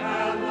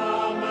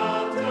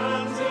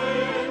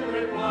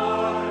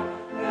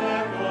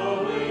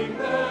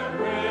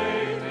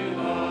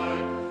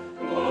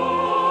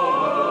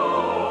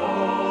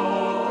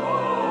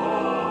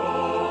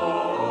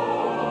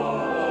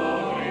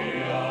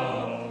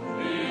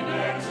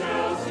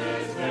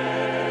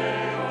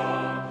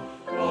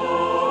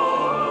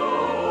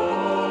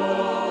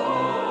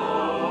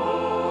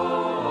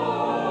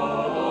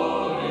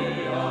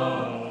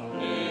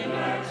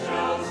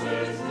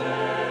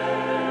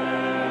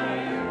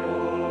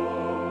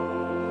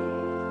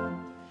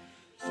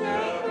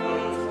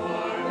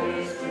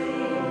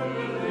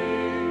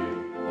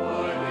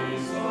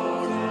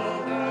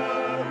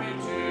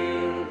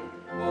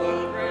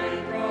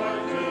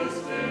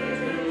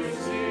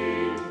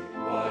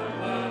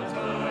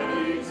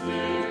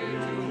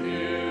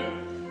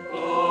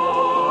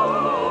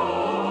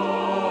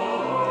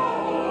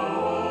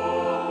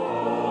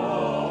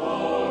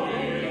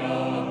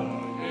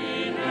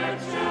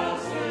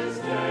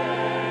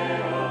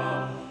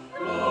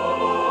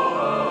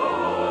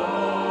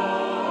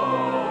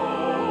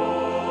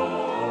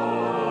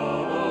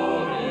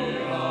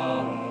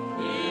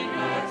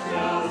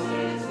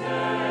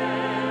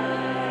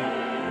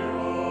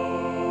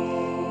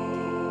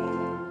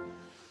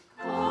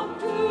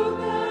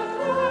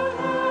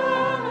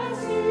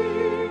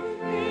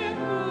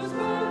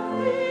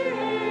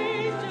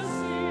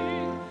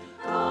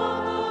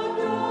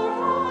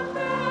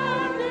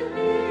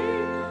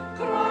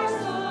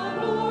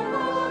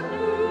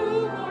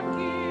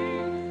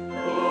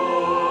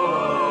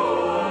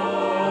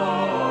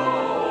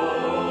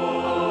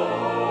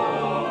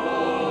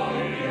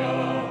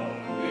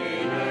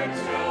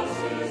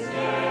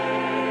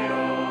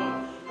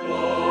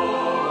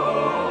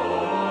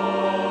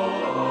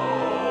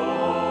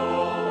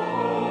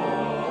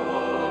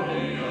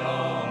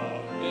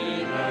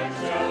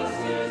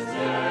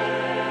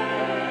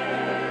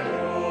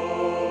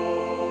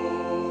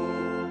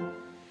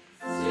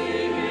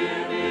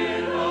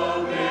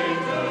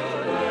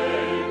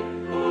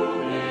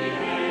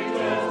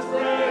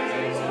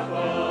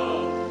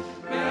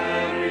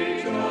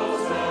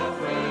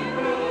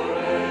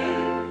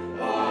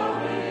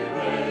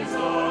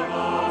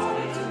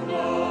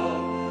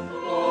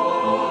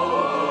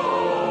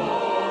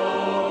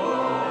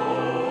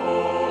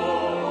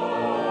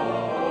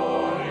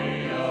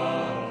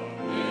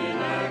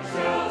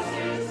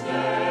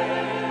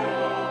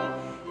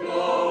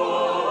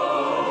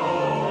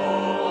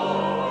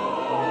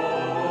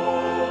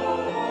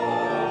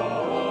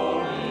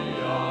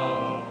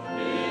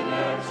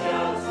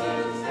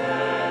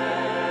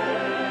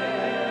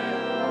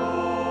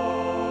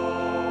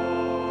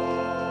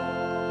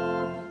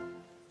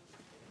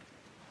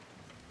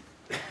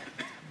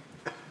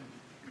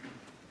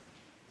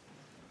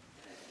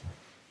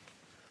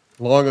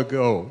 Long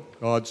ago,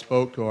 God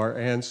spoke to our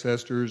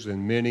ancestors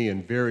in many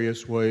and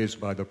various ways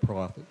by the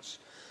prophets.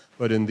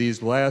 But in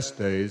these last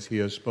days, he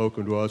has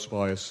spoken to us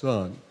by a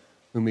Son,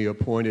 whom he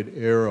appointed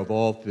heir of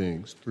all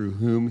things, through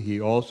whom he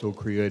also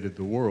created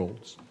the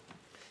worlds.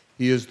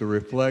 He is the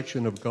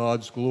reflection of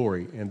God's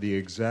glory and the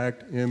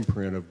exact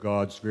imprint of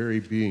God's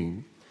very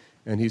being,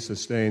 and he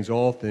sustains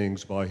all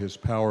things by his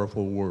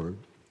powerful word.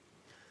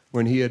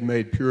 When he had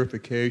made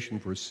purification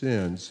for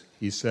sins,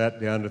 he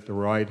sat down at the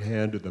right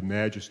hand of the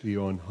Majesty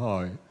on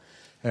high,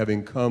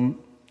 having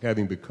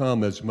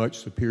become as much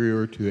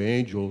superior to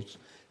angels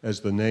as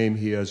the name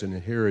he has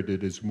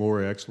inherited is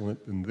more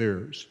excellent than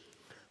theirs.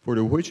 For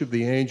to which of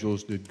the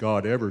angels did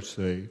God ever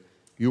say,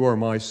 "You are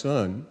my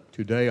son,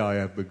 today I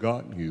have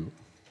begotten you"?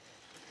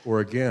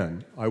 Or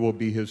again, "I will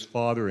be his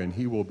father and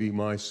he will be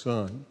my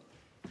son"?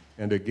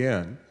 And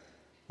again,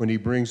 when he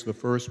brings the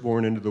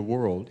firstborn into the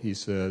world, he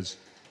says,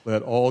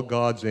 "Let all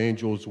God's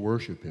angels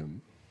worship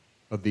him."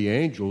 Of the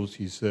angels,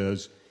 he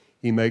says,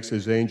 "He makes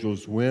his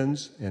angels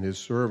winds and his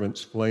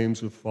servants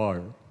flames of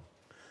fire."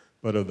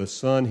 But of the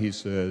Son, he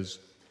says,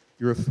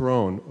 "Your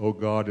throne, O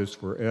God, is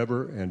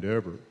forever and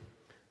ever,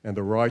 and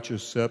the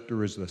righteous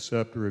scepter is the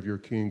scepter of your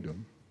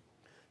kingdom.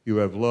 You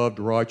have loved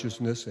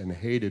righteousness and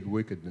hated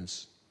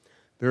wickedness.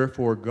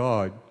 Therefore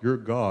God, your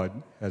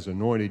God, has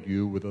anointed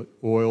you with the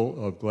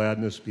oil of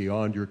gladness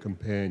beyond your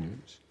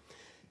companions.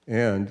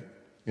 And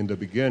in the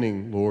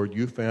beginning, Lord,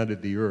 you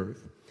founded the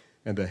earth,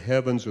 and the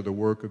heavens are the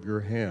work of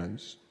your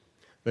hands.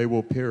 They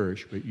will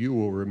perish, but you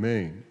will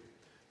remain.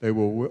 They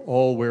will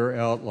all wear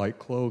out like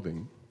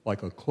clothing.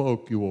 Like a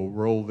cloak you will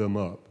roll them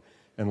up,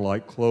 and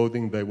like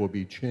clothing they will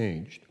be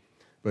changed.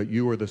 But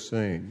you are the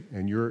same,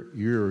 and your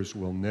years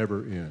will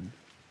never end."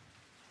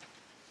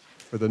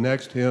 For the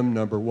next hymn,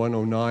 number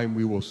 109,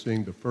 we will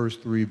sing the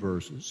first 3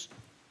 verses.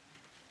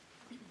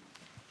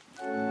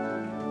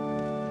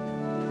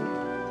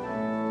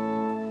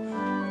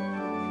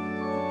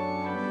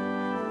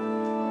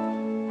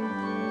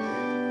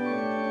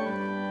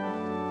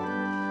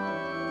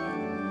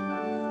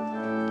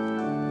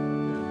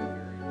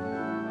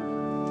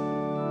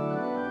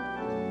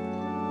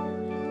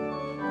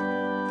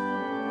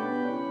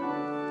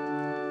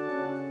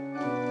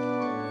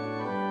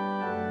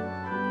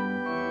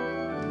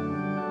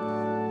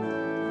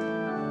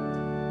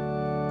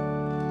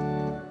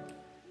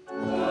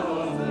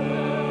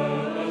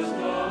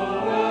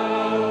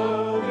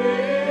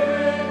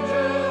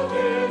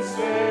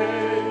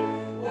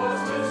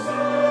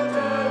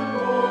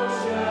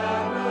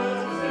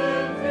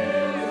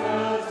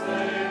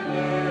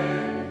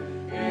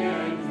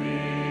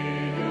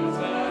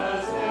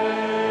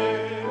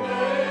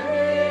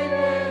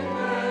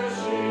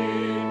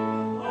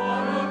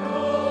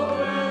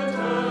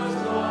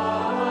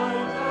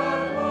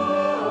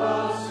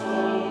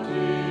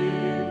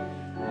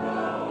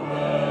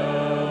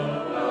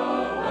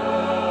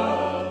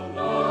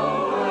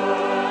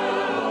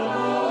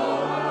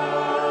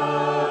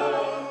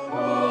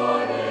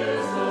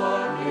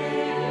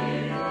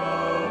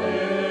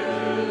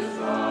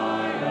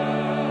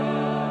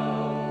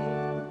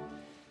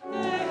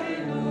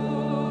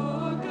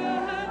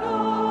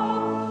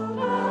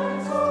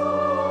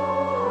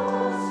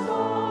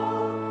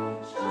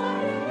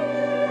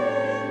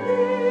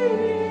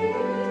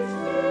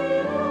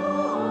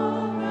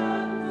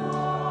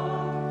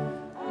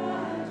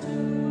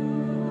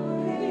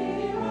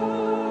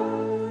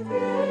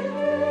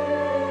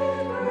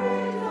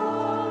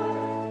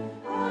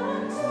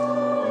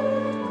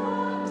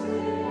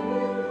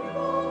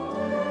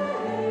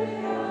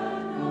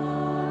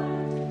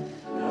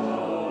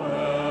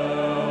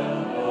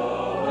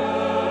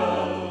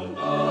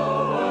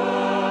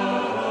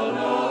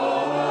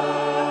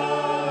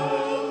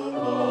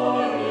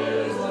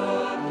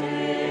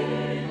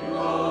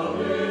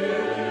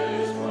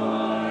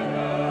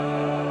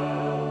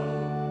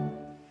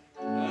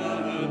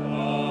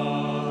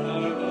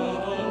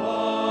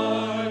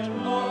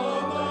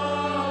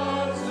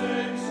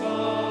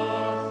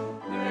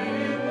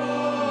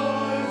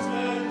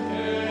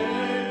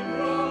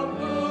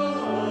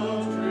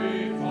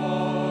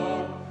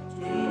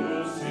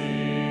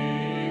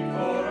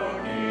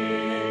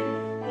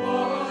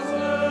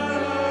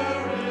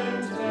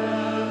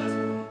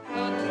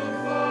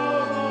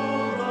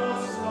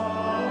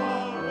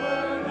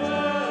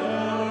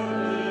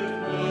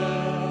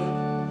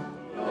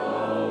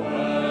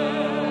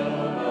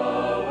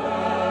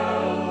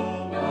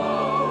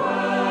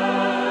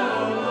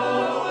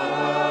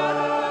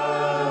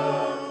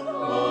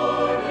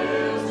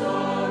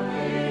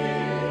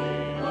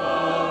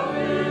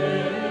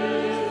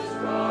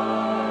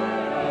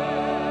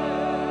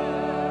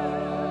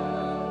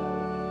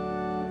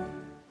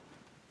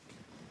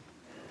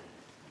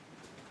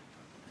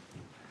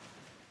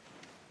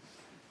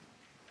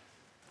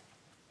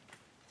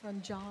 From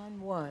John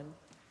 1.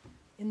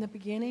 In the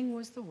beginning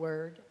was the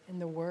Word,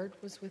 and the Word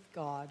was with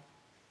God,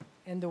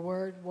 and the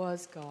Word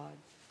was God.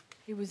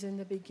 He was in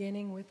the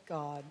beginning with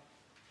God.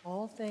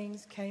 All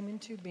things came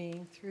into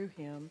being through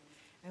him,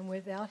 and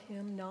without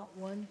him not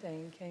one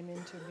thing came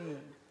into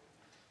being.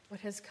 What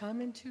has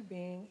come into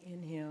being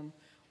in him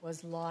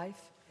was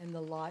life, and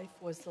the life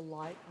was the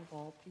light of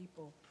all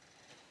people.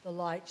 The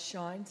light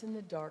shines in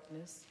the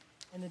darkness,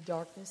 and the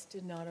darkness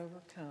did not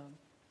overcome.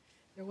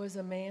 There was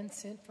a man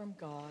sent from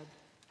God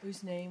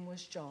whose name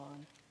was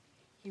John.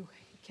 He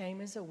came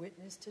as a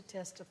witness to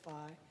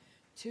testify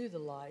to the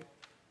light,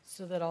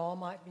 so that all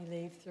might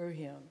believe through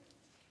him.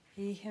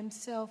 He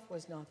himself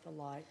was not the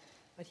light,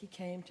 but he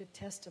came to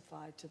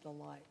testify to the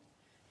light.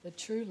 The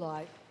true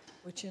light,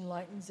 which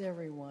enlightens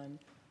everyone,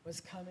 was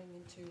coming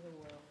into the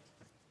world.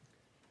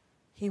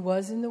 He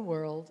was in the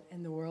world,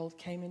 and the world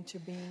came into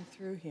being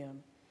through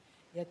him.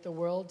 Yet the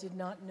world did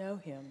not know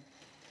him.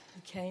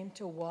 He came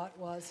to what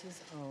was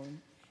his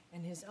own,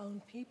 and his own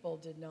people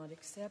did not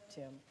accept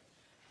him.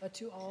 But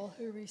to all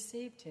who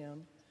received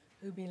him,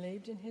 who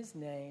believed in his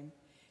name,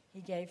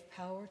 he gave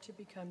power to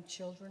become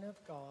children of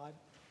God,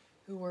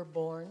 who were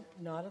born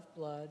not of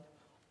blood,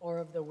 or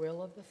of the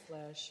will of the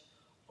flesh,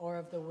 or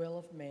of the will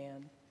of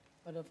man,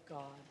 but of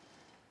God.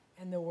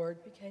 And the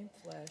Word became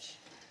flesh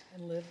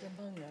and lived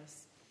among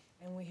us,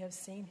 and we have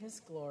seen his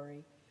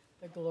glory,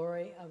 the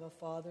glory of a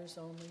Father's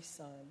only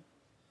Son,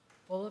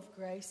 full of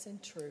grace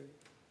and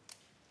truth.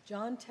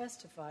 John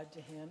testified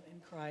to him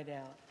and cried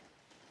out,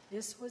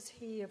 "This was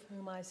he of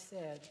whom I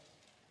said,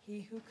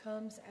 'He who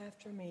comes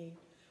after me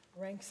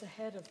ranks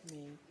ahead of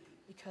me,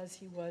 because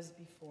he was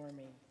before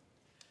me.'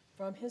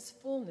 From his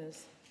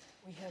fullness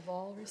we have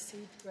all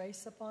received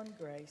grace upon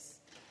grace.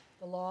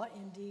 The law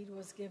indeed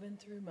was given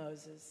through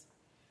Moses.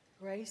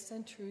 Grace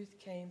and truth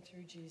came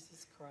through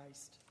Jesus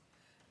Christ.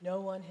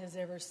 No one has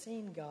ever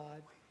seen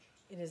God.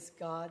 It is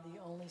God, the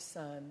only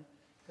Son,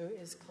 who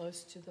is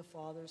close to the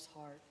Father's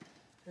heart,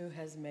 who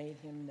has made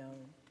him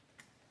known."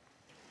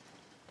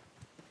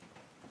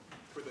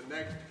 For the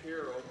next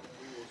carol,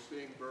 we will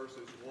sing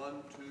verses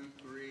 1, 2,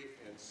 3,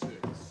 and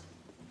 6.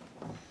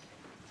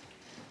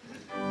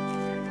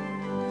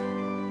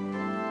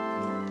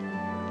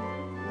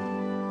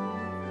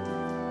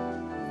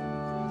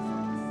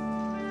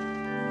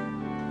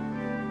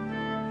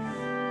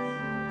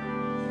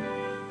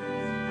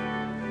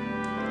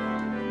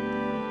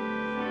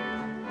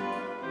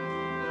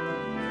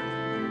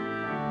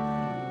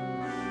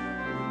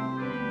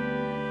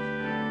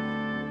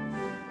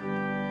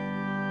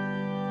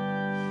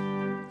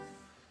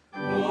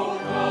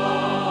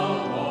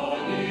 Come, all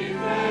ye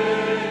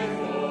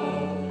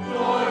faithful,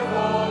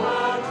 joyful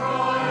and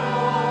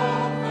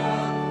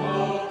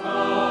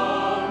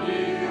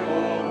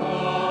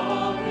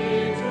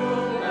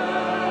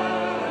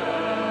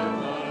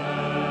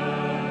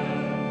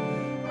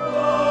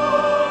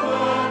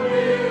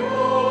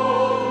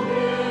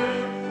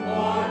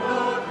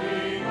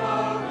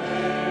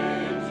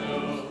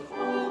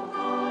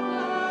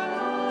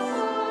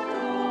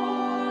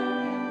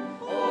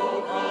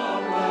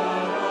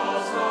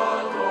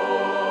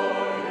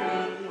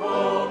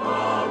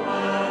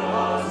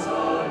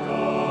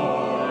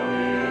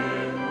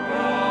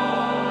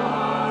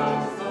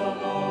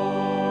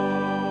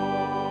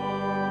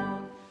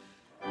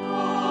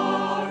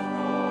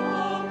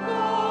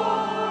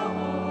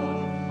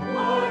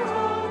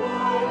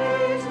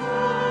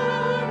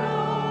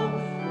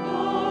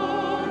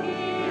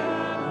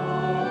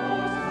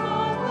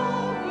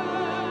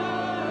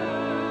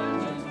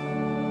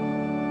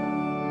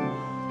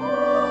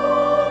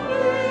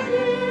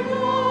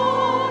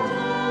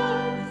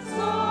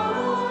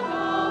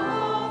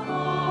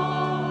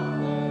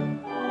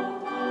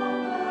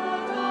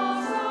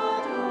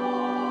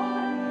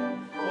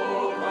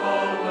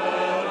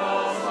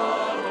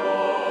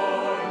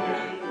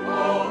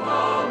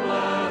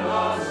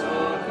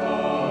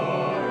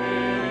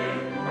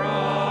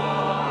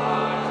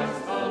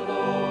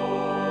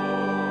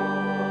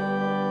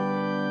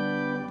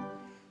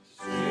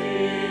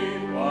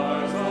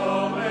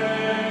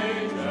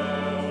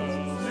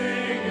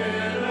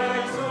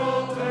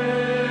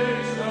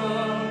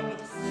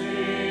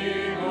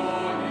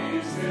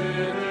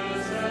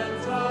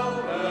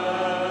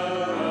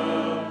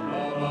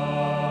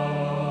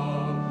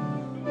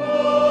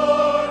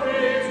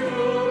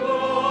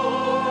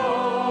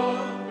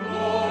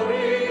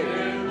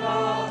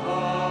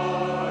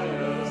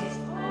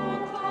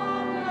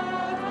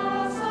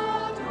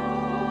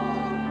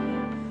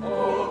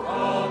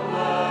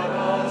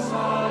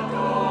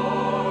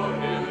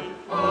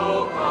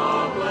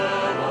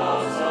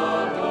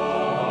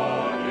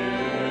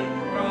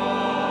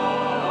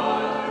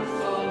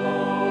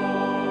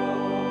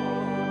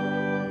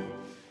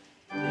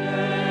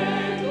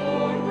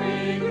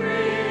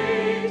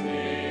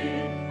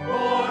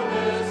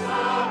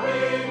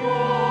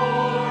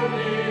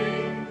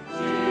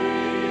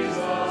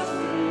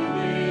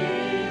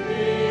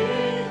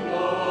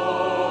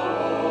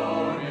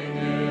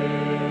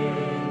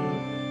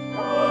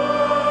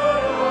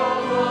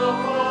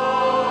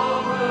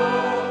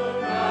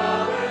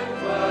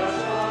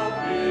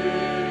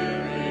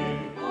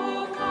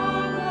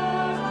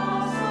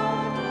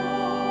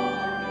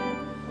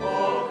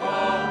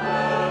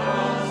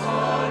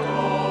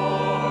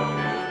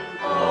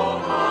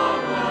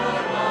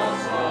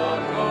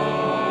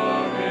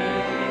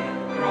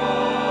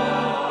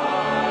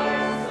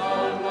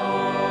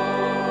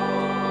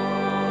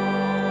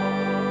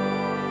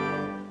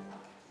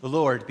The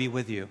Lord be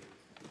with you.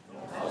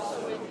 And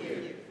also with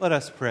you. Let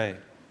us pray.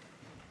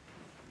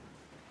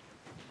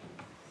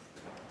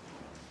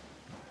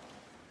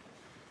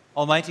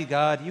 Almighty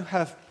God, you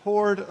have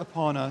poured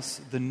upon us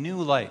the new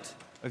light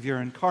of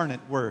your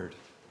incarnate word.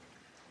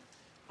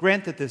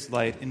 Grant that this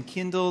light,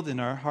 enkindled in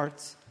our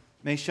hearts,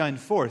 may shine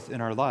forth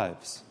in our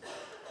lives.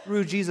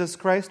 Through Jesus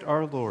Christ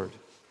our Lord,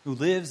 who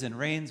lives and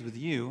reigns with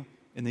you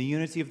in the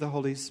unity of the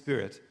Holy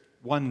Spirit,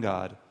 one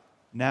God,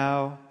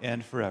 now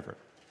and forever.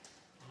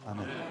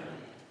 Amen.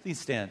 Please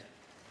stand.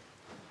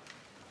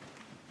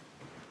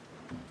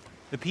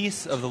 The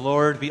peace of the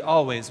Lord be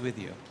always with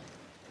you.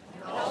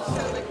 And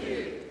also with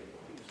you.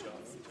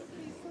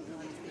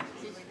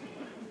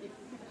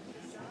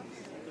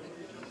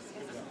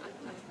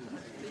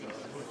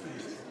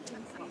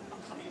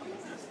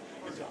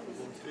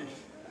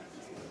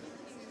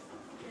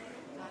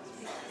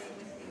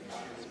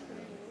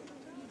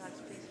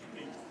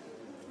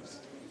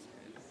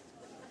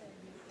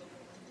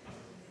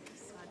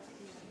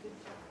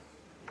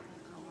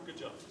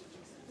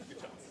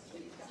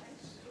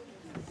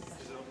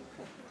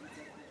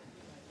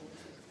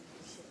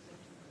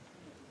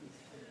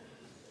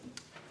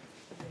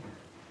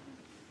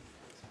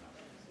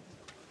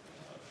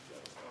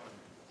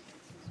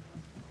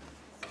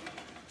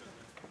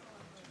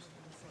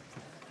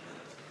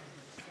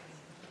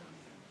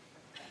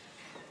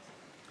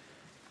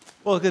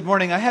 Well, good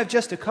morning. I have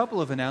just a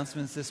couple of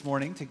announcements this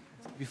morning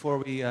before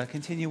we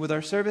continue with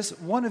our service.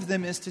 One of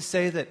them is to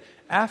say that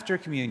after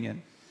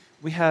communion,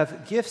 we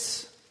have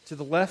gifts to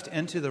the left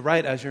and to the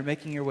right as you're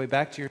making your way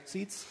back to your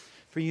seats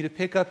for you to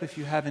pick up if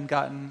you haven't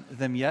gotten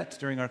them yet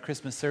during our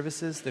Christmas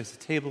services. There's a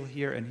table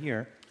here and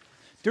here.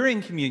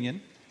 During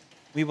communion,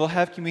 we will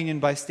have communion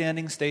by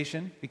standing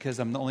station because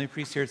I'm the only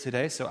priest here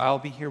today, so I'll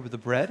be here with the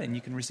bread, and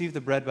you can receive the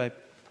bread by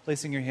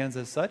placing your hands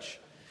as such.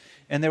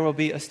 And there will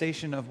be a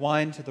station of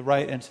wine to the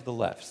right and to the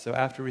left. So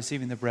after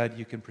receiving the bread,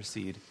 you can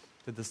proceed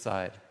to the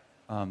side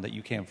that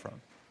you came from.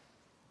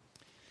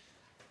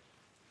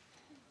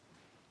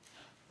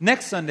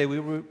 Next Sunday, we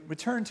will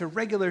return to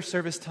regular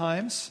service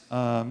times.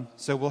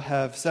 So we'll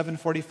have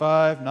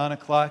 7:45, 9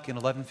 o'clock, and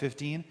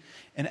 11:15.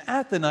 And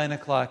at the 9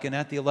 o'clock and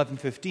at the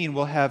 11:15,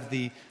 we'll have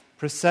the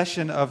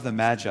procession of the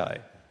Magi.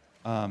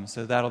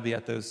 So that'll be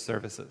at those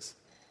services.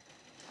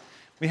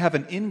 We have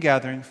an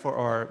in-gathering for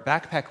our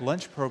backpack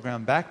lunch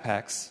program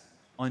backpacks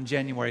on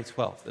January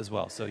 12th as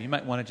well. So you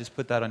might want to just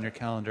put that on your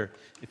calendar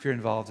if you're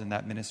involved in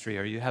that ministry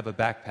or you have a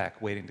backpack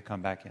waiting to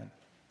come back in.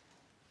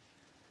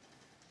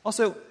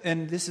 Also,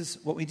 and this is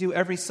what we do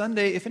every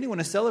Sunday, if anyone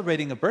is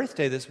celebrating a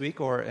birthday this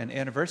week or an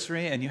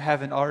anniversary and you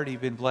haven't already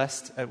been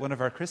blessed at one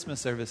of our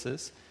Christmas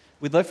services,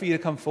 we'd love for you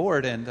to come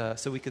forward and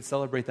so we could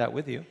celebrate that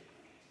with you.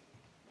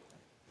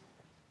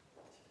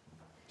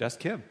 Just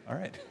Kim. All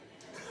right.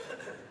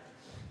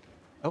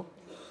 Oh,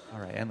 all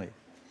right, and Lee.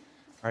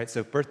 All right,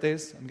 so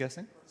birthdays, I'm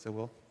guessing?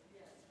 So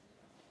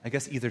I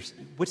guess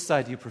which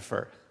side do you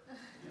prefer?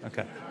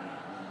 Okay.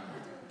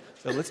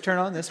 So let's turn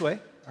on this way.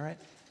 All right.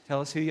 Tell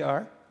us who you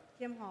are.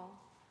 Kim Hall.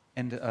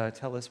 And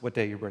tell us what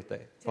day your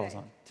birthday falls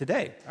on.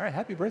 Today. All right,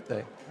 happy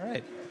birthday. All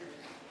right.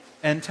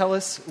 And tell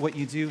us what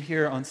you do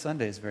here on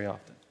Sundays very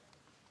often.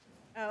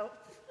 Oh,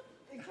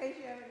 in case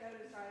you haven't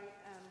noticed,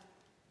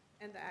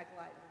 I am the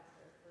Acolyte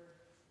Master for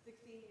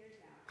 16 years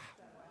now.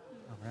 So,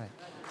 all right.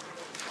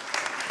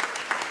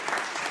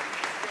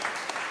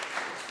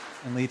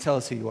 And Lee, tell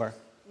us who you are.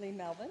 Lee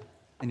Melvin.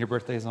 And your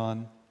birthday's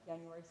on?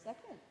 January 2nd.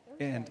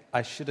 Thursday. And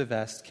I should have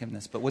asked Kim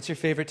this, but what's your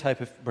favorite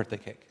type of birthday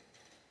cake?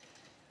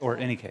 Or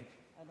any cake?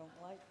 I don't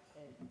like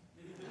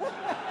cake.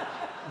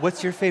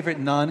 What's your favorite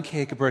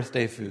non-cake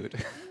birthday food?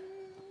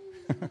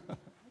 I don't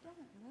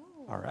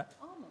know. All right.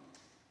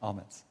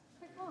 Almonds.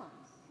 Pecans.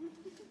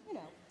 You know.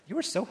 You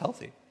are so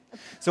healthy.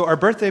 So our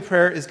birthday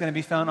prayer is going to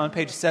be found on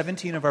page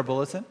 17 of our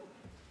bulletin.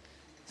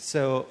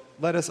 So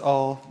let us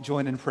all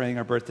join in praying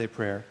our birthday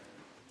prayer.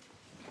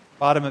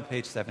 Bottom of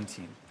page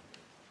 17.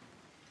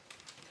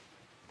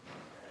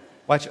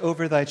 Watch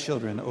over thy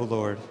children, O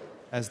Lord,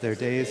 as their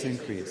days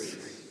increase.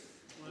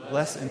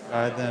 Bless and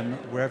guide them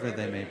wherever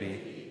they may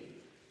be.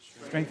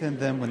 Strengthen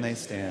them when they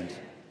stand.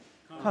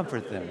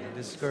 Comfort them,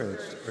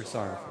 discouraged or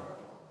sorrowful.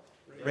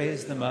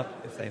 Raise them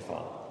up if they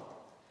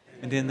fall.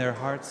 And in their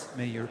hearts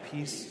may your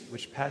peace,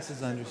 which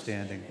passes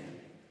understanding,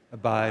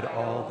 abide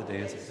all the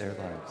days of their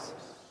lives.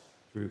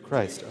 Through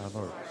Christ our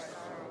Lord.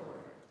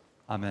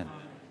 Amen.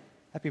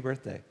 Happy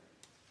birthday.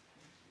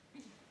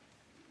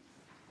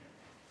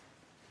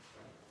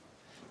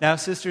 Now,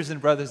 sisters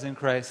and brothers in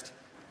Christ,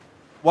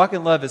 walk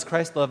in love as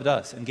Christ loved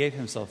us and gave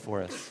himself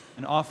for us,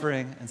 an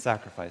offering and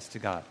sacrifice to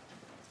God.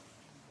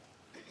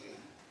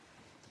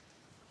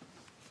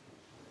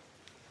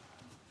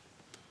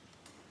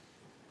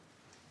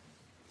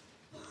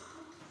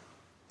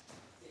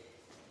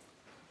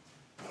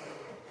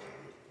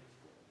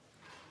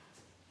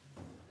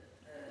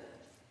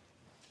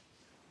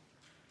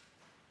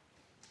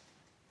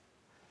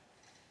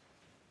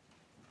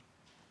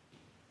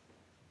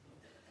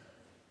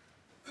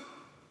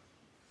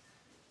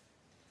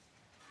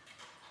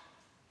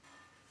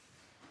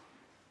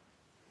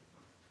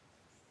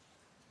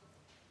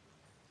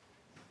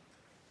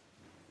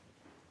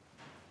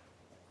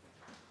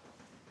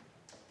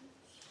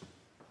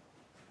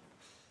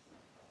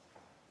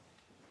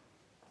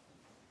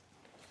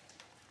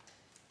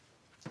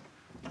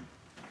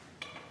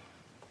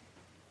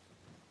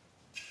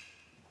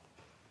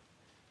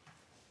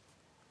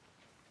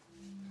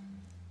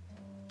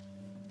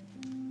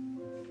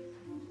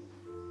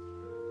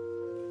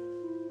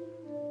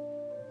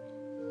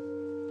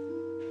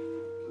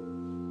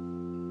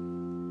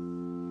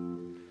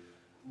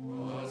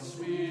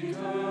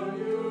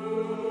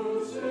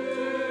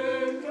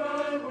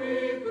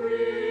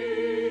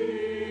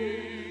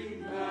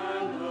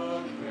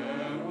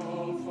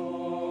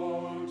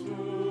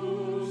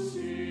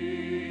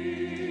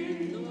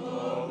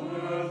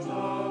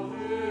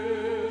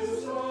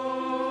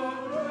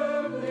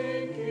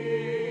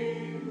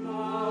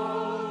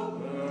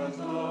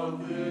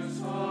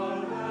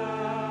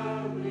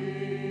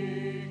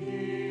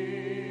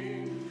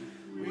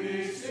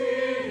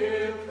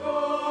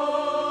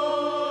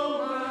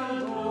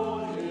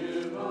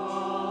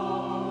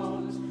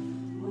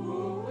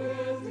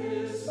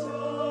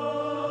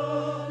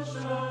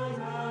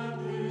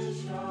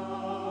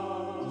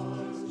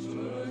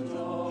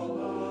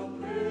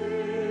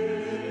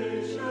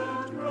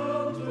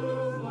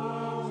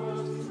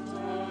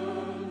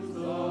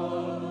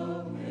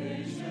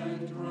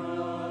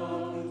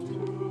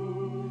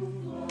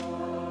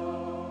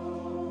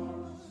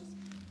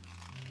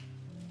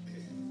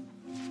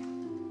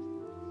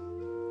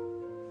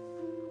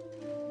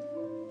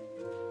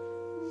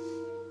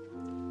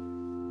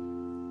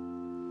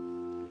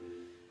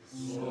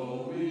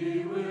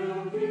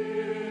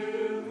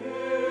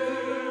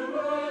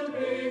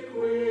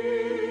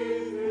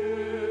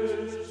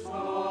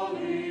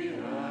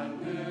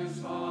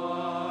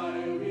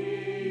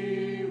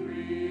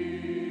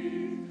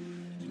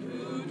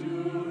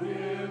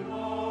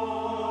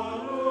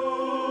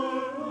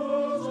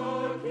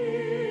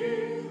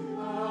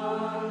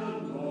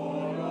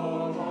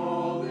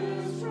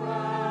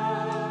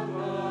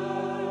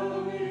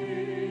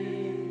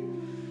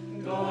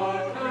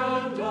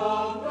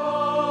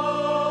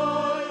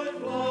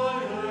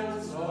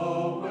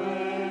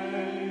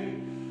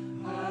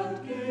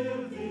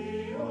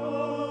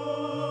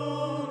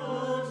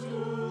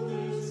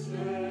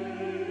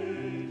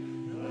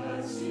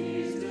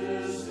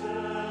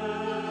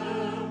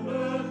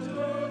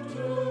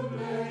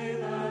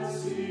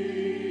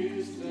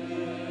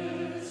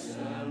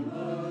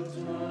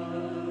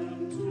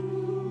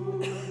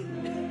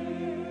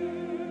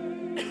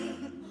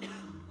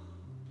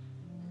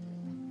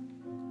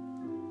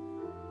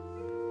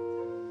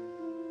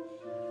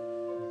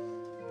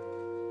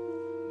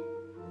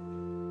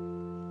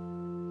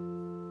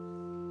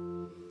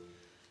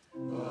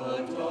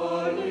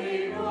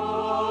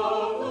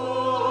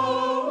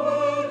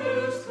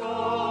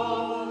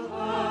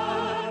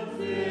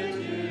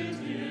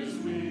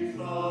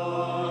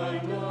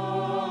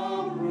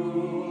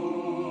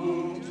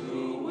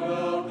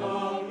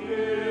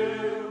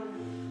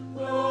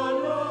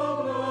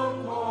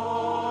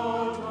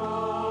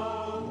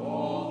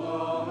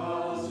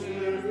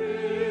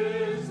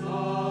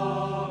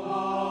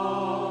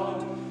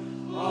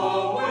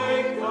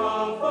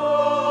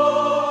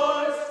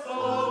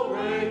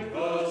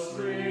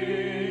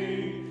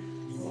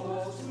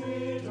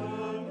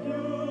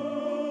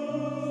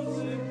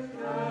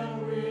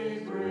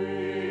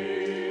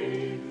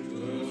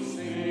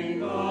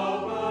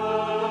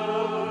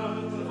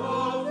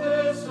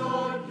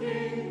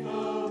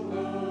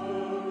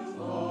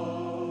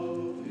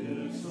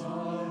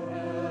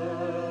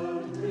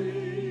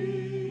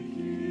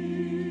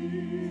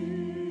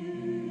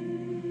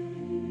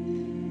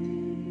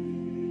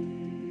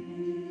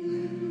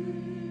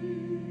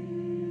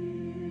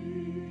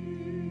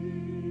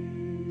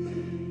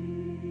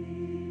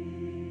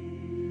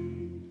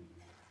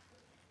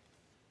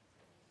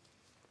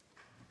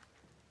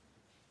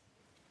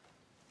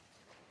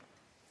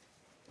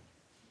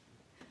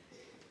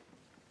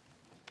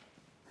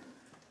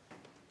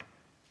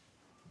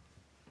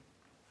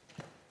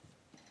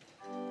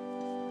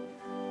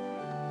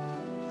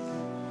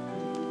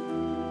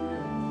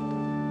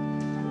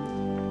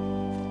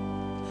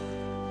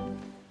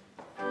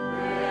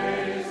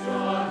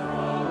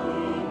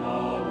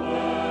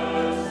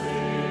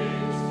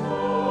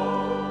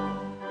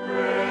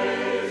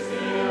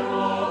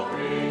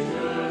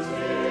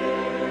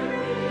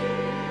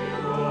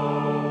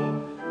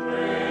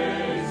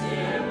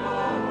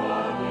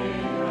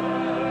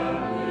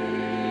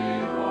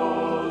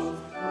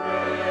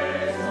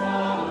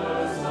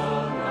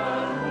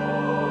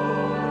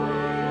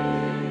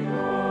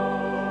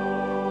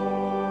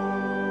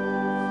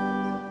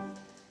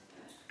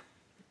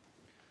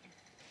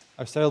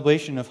 Our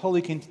celebration of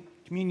Holy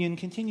Communion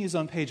continues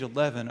on page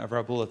 11 of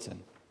our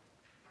bulletin.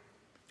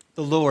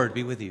 The Lord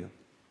be with you.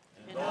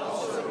 And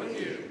also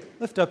with you.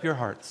 Lift up your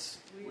hearts.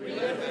 We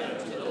lift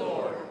them to the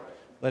Lord.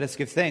 Let us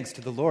give thanks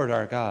to the Lord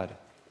our God.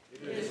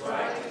 It is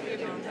right to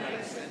give him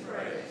thanks and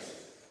praise.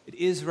 It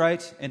is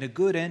right and a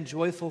good and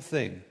joyful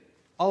thing,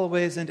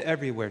 always and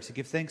everywhere, to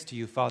give thanks to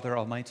you, Father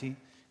Almighty,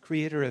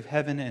 Creator of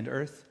heaven and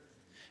earth,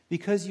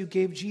 because you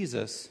gave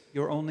Jesus,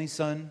 your only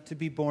Son, to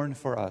be born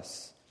for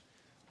us,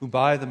 who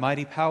by the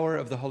mighty power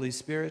of the Holy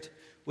Spirit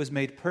was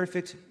made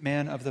perfect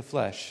man of the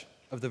flesh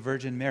of the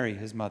Virgin Mary,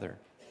 his mother,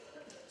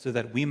 so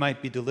that we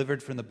might be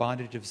delivered from the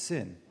bondage of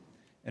sin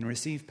and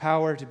receive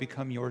power to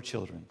become your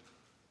children.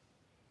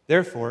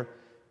 Therefore,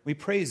 we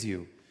praise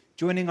you,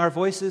 joining our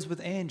voices with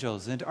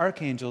angels and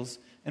archangels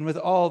and with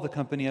all the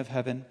company of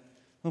heaven,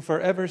 who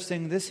forever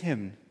sing this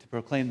hymn to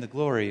proclaim the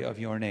glory of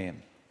your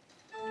name.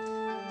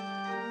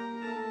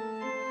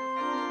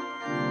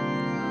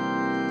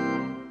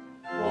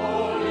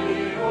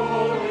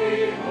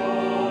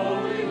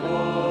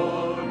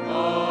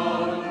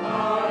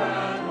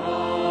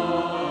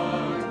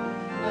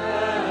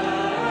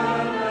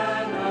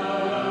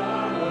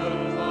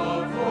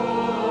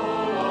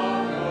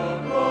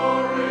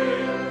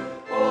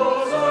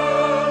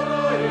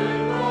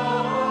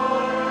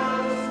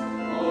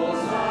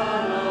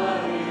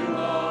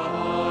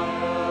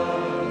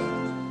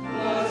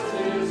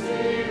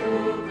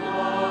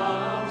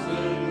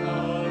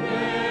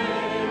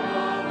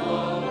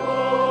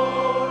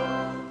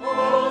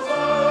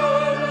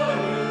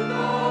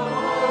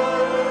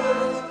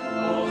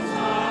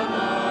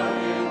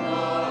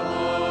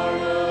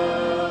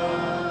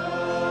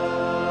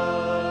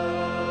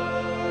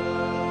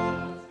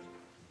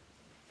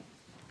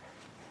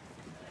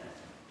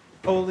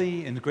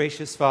 Holy and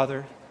gracious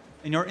Father,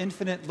 in your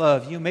infinite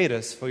love you made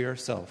us for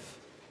yourself.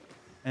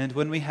 And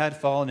when we had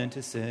fallen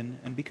into sin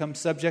and become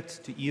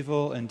subject to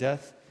evil and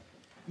death,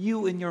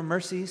 you in your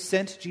mercy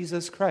sent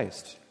Jesus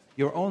Christ,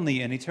 your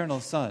only and eternal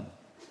Son,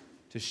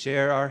 to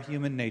share our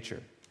human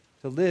nature,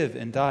 to live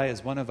and die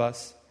as one of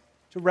us,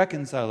 to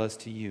reconcile us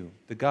to you,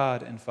 the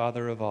God and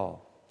Father of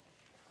all.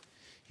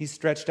 He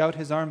stretched out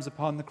his arms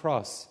upon the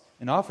cross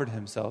and offered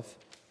himself,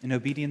 in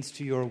obedience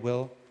to your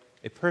will,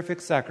 a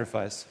perfect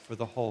sacrifice for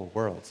the whole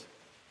world.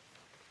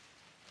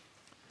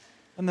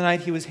 On the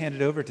night he was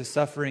handed over to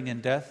suffering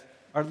and death,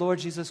 our Lord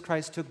Jesus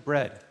Christ took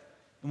bread,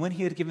 and when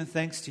he had given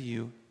thanks to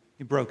you,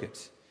 he broke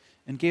it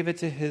and gave it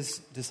to his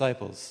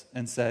disciples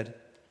and said,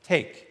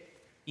 "Take,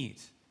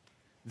 eat.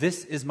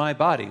 This is my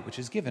body, which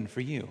is given for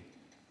you.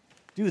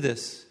 Do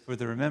this for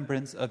the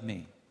remembrance of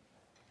me."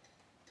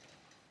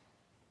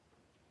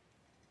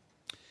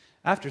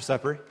 After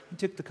supper, he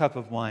took the cup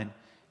of wine,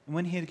 and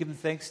when he had given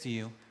thanks to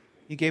you,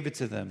 he gave it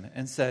to them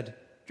and said,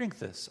 "Drink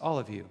this, all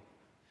of you.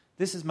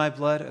 This is my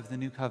blood of the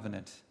new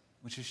covenant,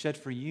 which is shed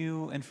for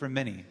you and for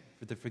many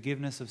for the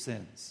forgiveness of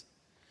sins.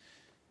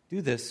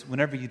 Do this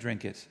whenever you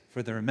drink it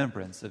for the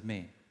remembrance of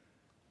me."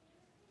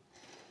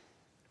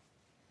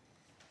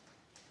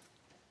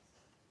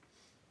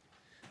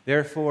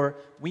 Therefore,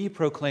 we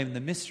proclaim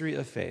the mystery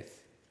of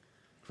faith.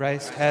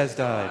 Christ has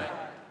died.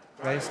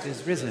 Christ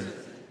is risen.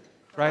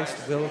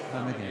 Christ will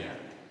come again.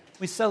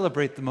 We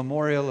celebrate the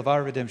memorial of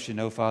our redemption,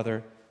 O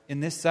Father, in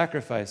this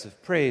sacrifice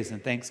of praise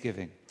and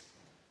thanksgiving.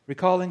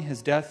 Recalling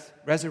his death,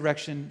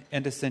 resurrection,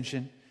 and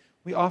ascension,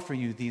 we offer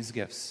you these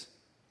gifts.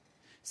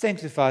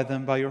 Sanctify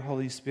them by your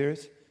Holy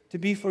Spirit to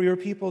be for your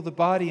people the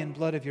body and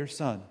blood of your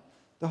Son,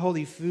 the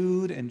holy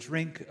food and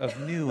drink of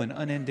new and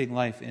unending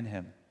life in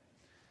him.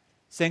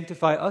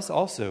 Sanctify us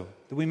also,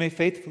 that we may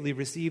faithfully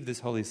receive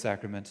this holy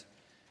sacrament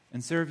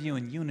and serve you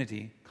in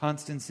unity,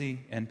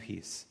 constancy, and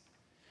peace.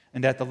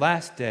 And at the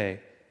last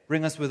day,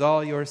 bring us with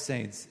all your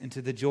saints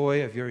into the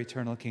joy of your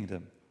eternal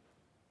kingdom.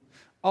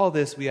 All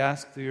this we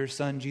ask through your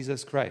Son,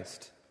 Jesus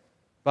Christ.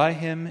 By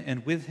him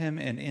and with him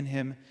and in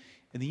him,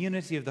 in the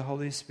unity of the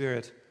Holy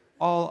Spirit,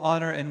 all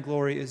honor and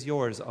glory is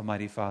yours,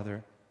 Almighty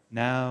Father,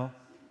 now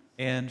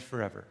and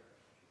forever.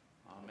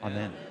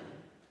 Amen.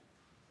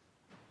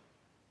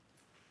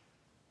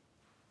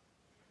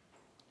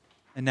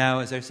 And now,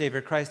 as our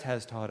Savior Christ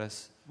has taught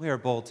us, we are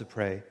bold to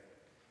pray.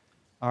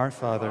 Our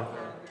Father,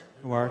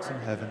 who art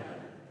in heaven,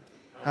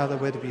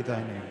 hallowed be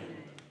thy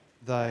name.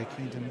 Thy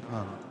kingdom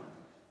come,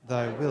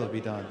 thy will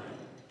be done,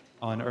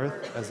 on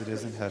earth as it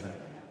is in heaven.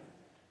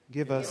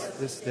 Give us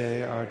this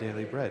day our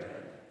daily bread,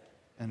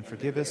 and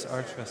forgive us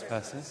our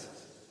trespasses,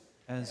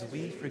 as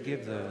we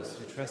forgive those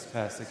who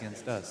trespass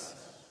against us.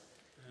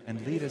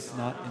 And lead us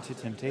not into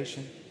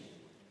temptation,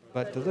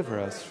 but deliver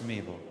us from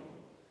evil.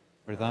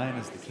 For thine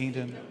is the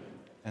kingdom,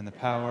 and the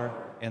power,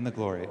 and the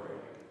glory,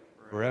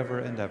 forever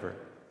and ever.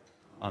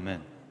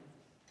 Amen.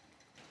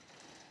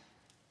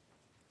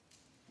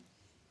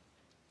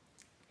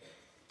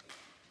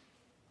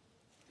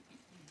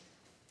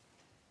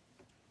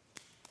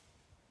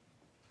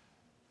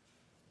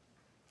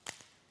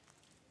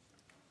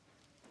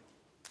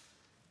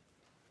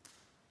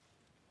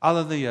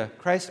 Alleluia.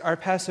 Christ our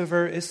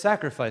Passover is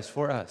sacrificed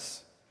for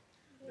us.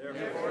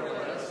 Therefore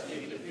let us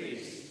keep the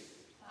feast.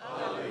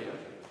 Alleluia.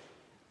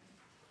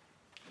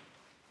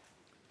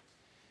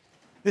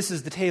 This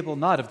is the table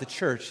not of the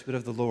church, but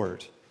of the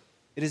Lord.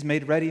 It is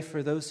made ready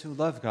for those who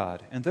love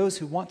God and those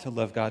who want to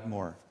love God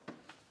more.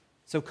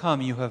 So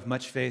come, you who have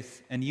much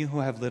faith, and you who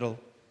have little,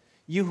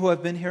 you who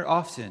have been here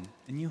often,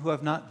 and you who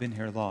have not been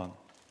here long,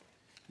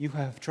 you who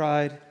have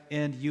tried,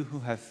 and you who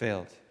have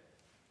failed.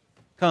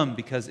 Come,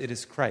 because it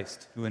is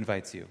Christ who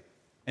invites you,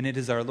 and it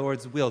is our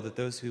Lord's will that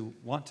those who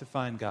want to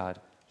find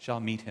God shall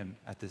meet him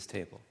at this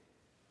table.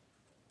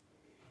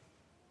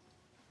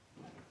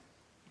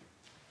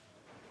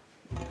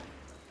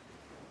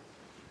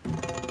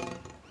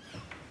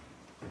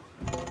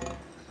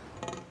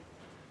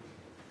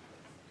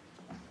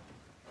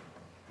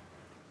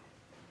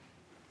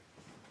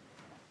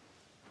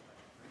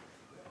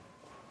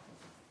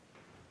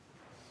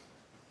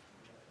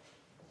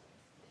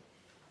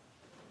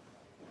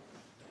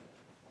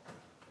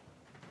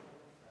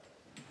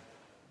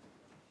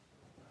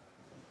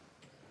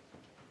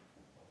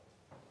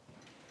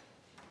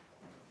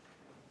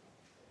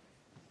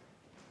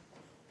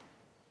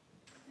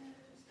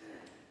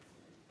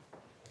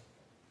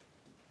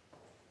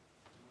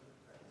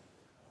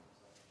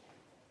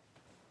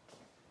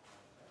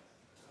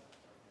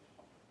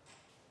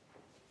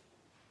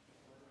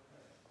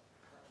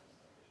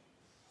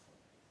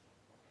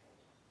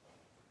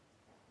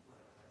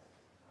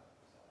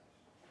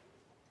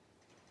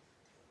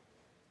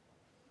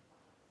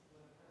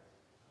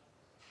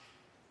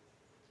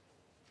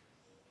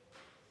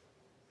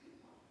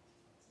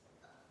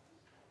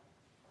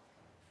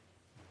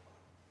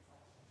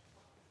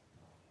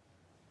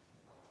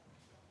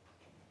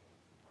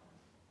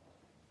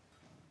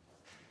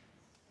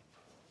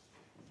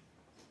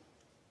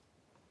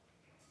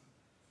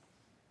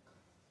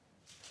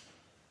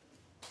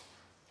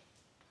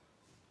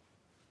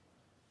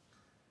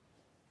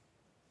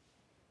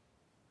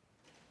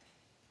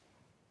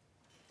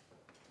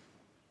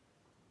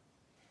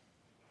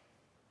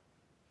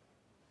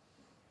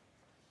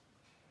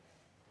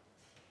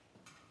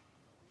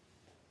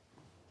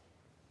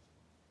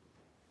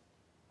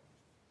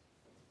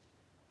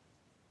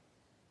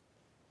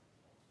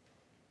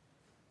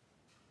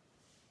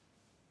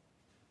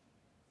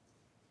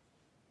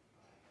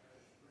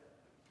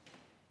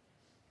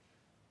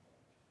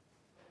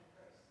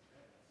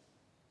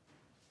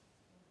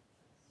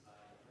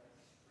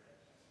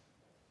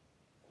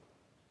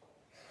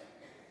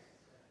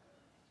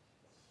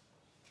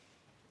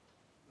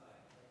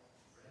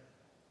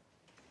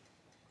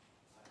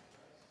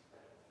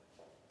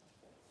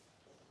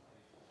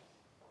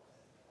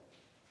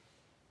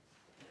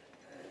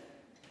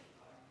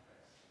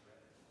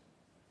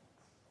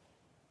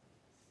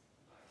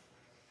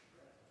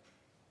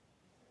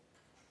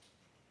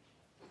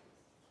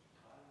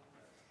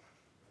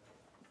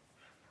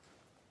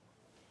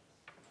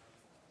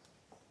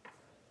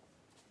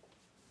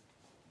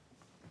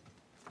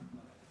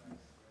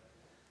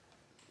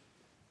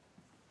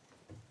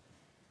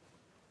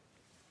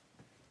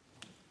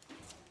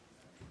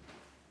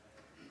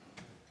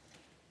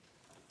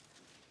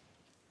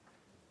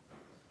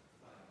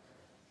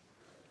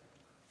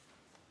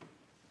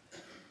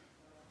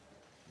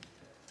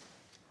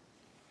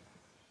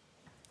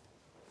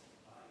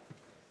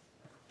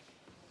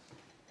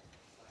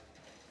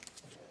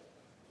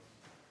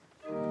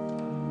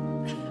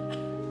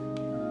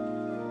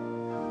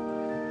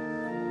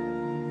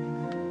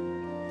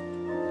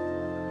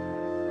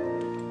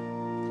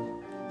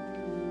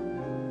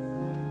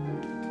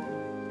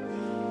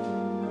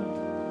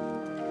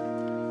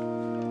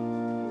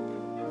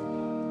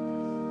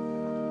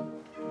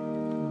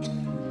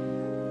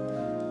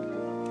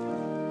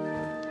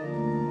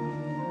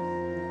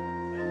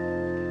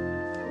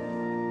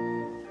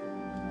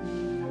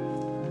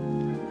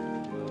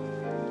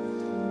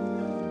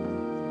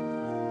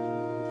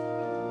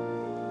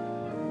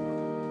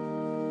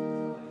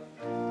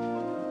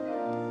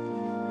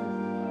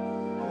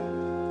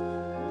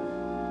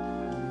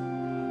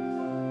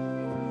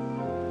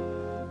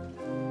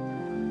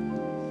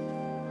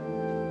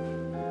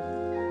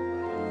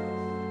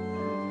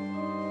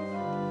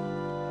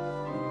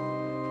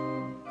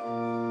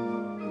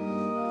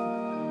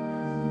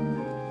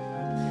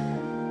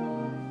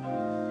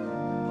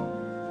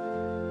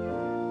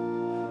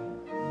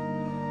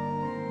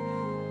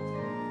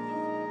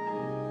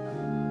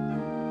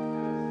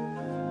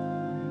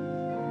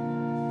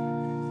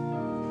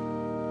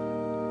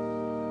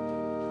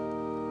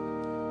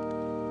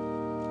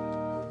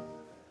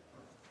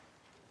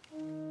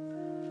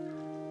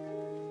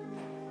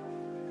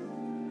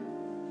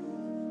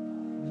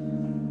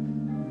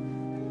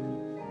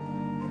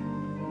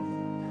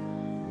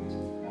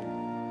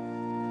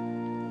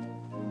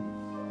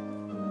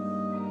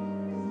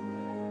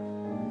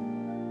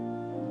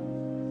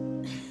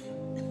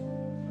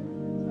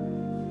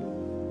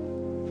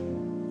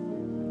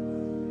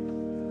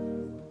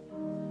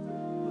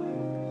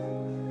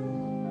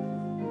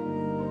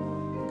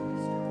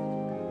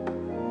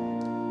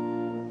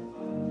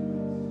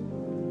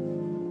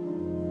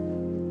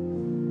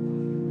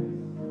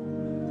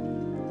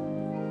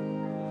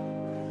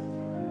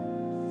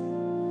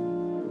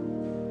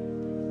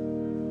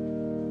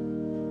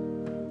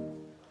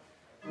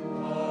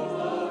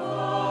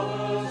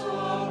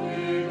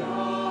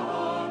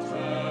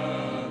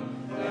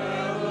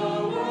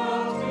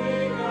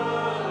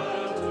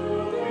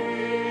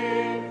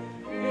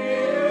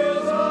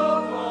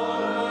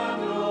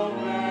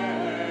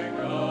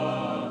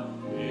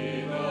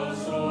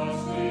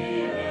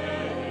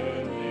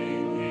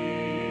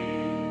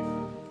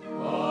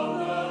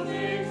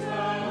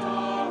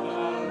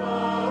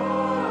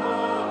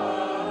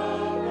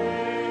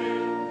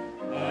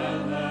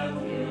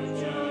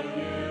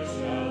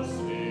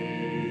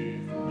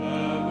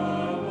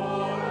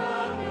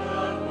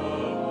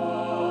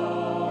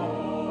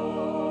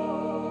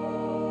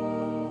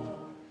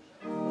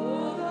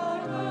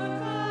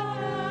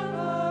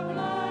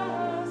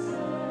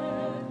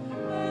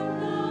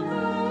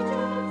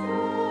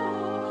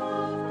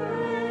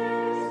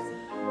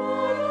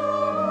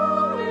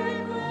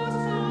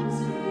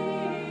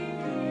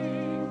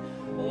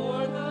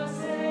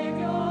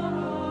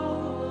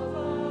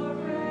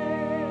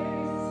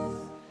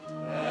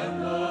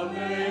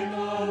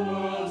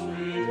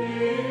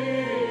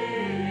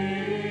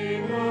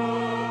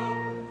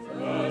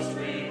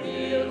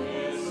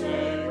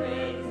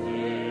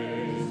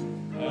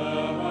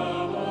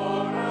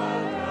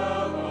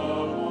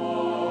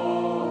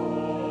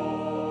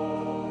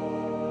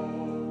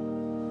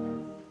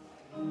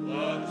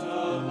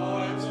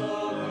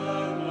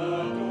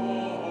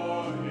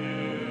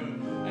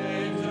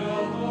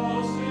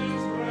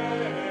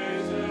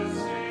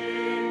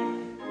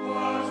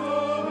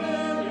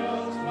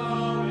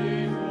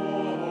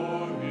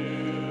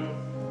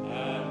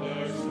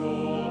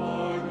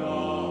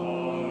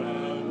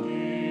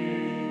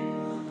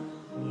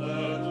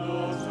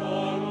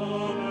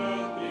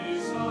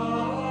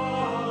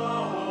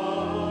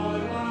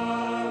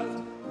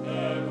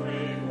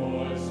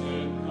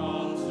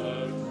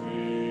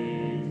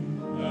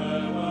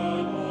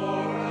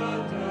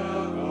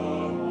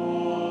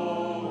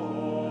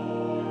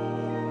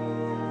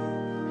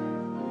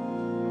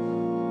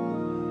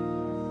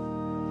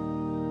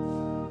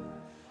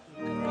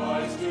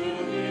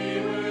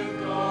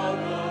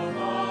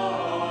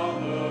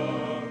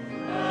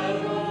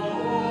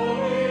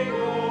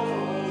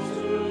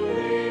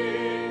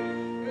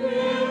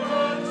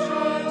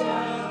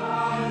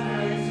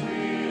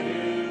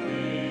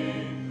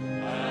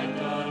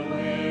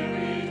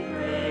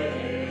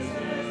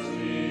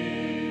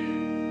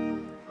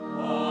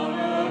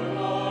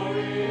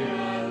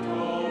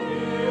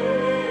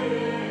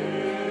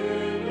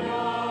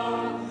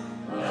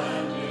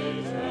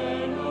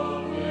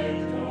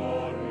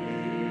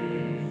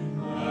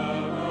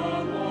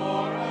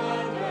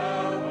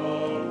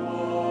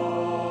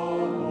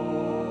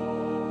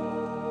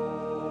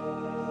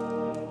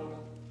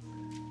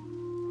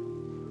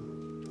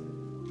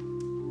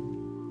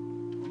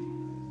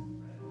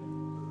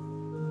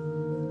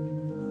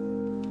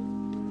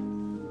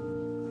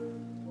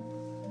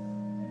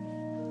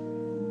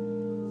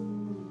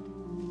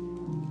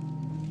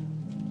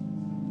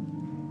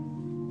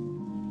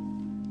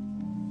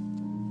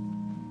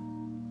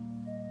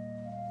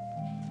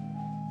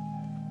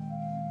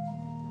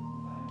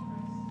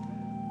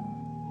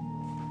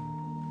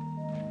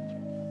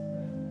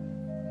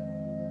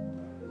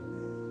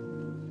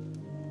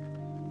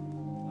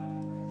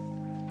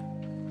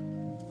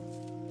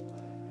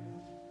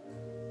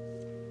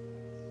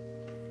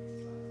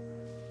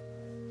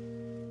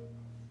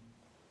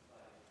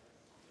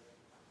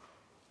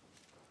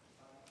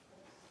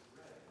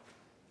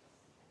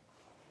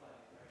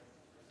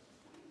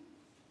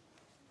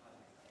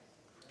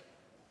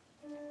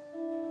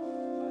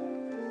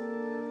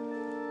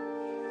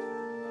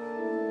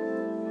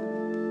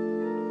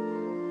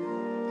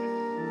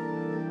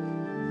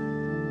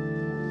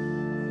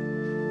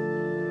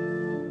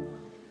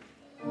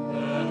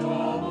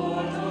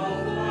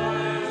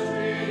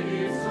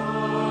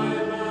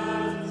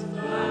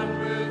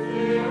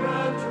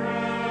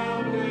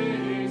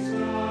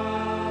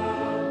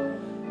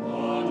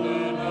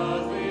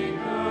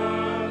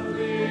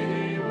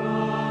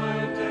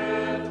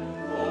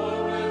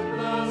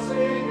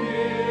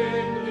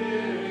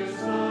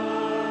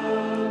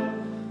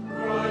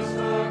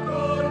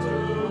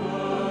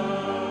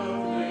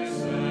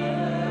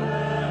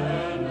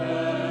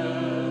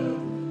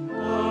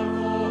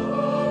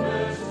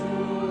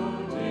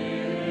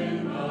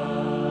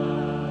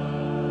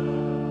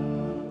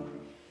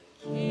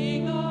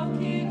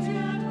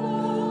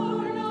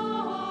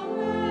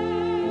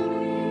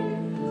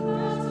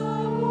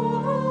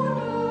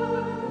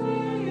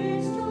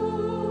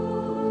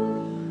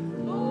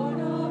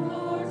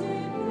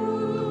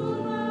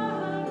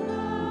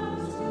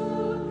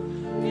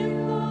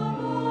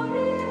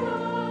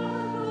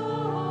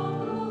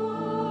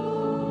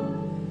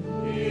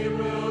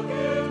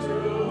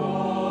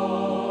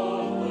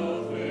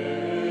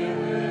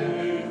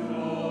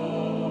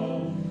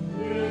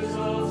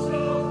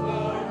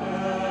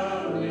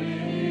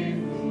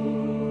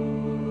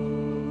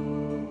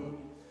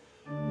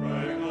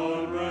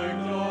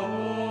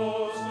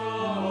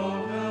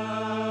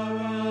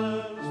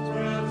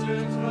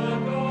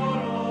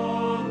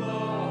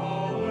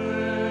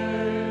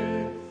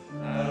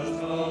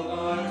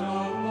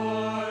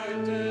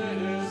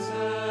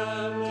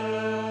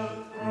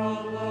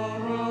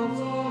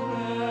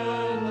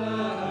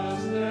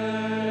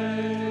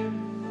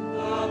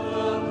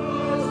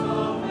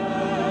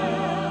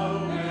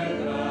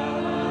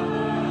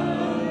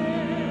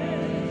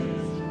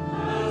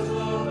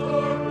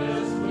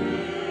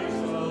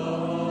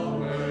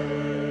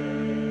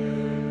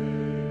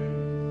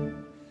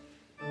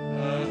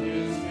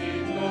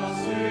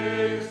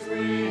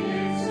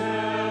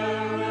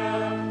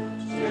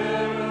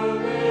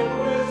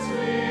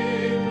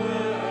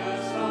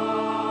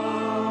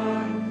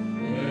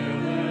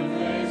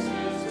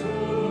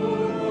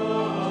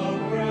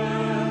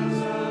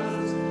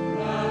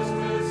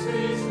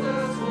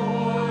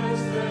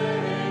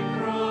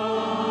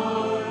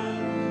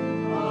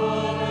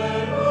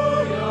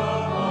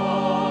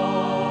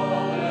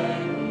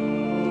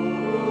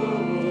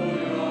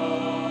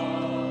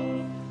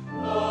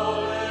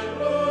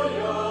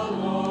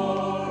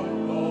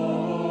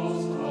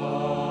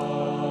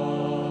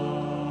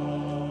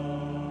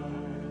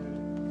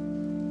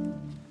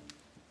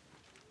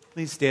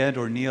 Please stand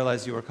or kneel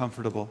as you are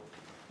comfortable.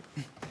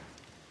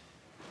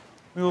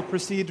 We will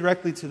proceed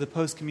directly to the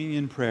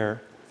post-communion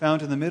prayer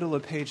found in the middle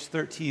of page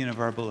 13 of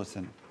our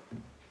bulletin.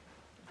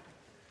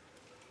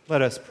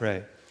 Let us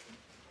pray.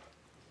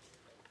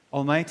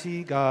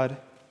 Almighty God,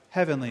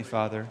 Heavenly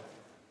Father,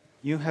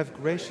 you have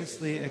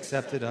graciously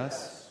accepted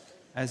us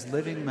as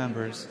living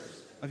members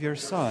of your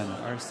Son,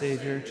 our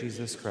Savior,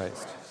 Jesus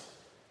Christ,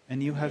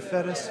 and you have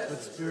fed us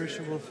with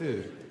spiritual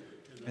food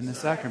in the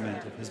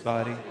sacrament of his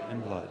body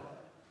and blood.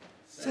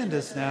 Send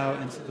us now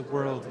into the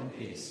world in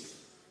peace,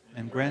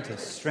 and grant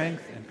us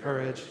strength and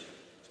courage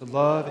to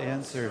love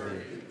and serve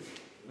you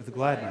with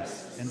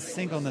gladness and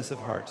singleness of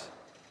heart,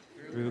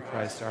 through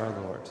Christ our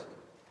Lord.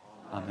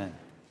 Amen.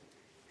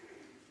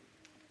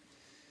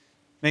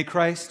 May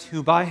Christ,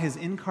 who by his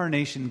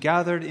incarnation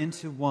gathered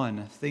into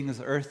one things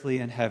earthly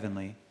and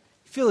heavenly,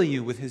 fill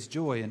you with his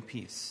joy and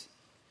peace.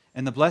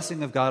 And the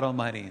blessing of God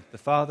Almighty, the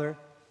Father,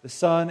 the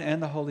Son,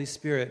 and the Holy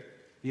Spirit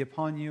be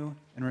upon you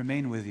and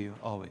remain with you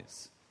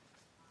always.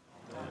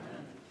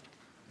 Amen.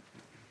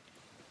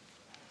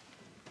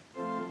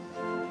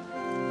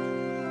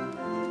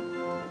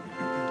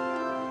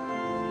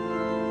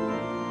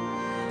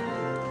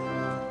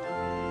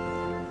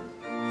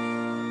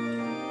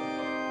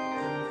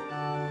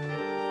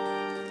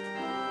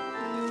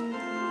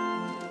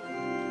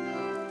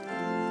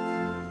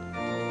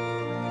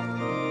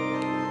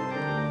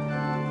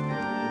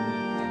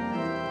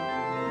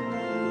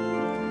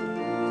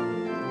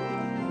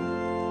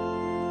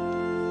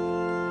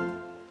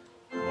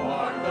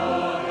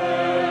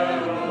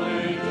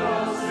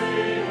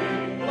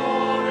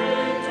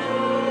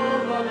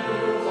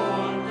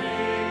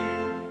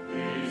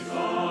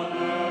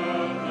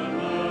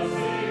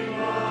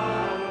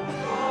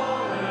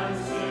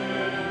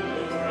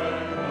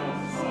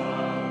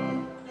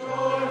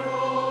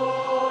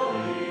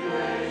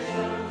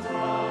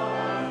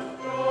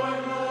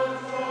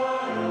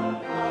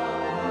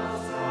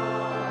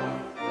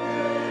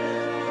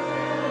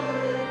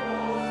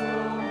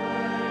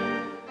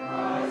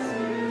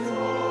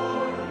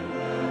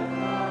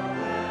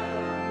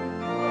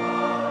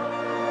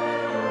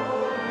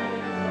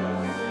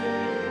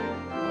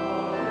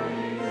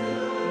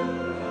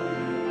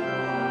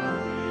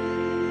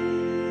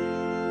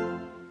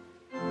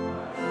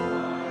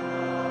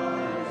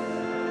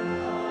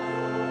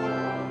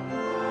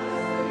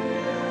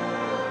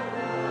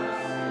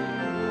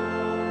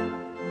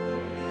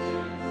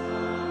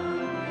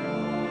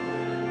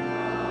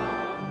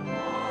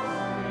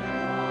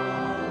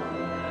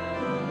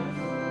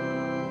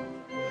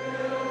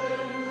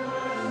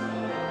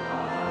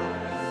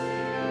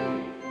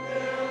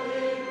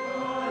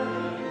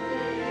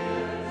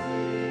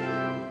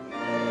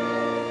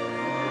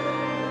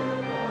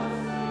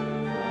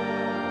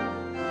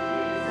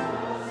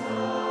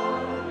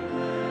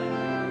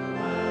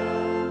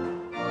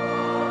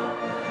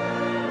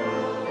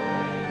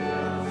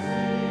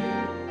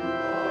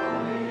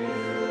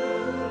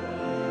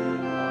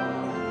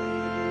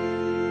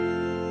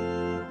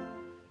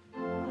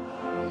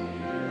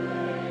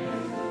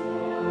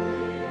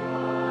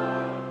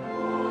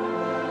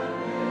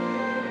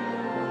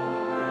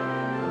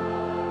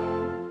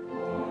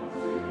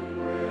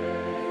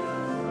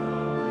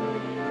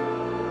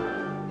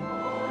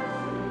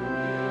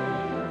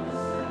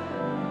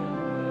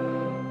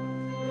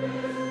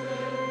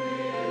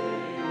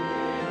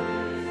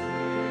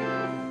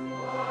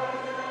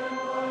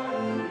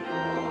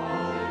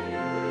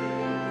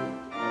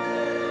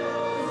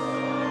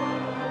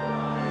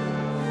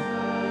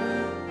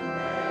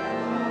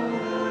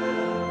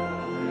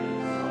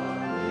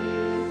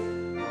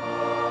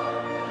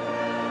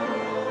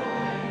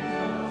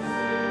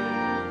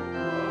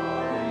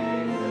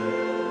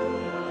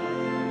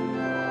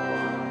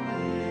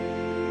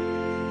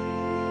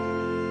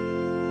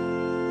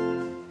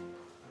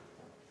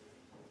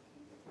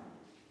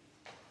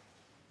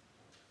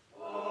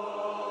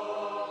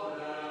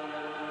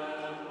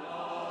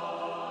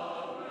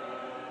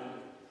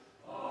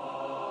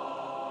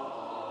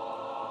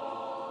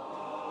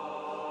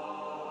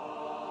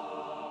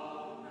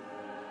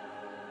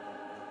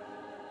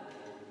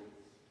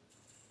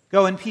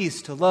 Go in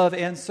peace to love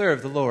and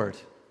serve the Lord.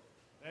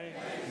 Thanks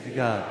be to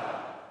God.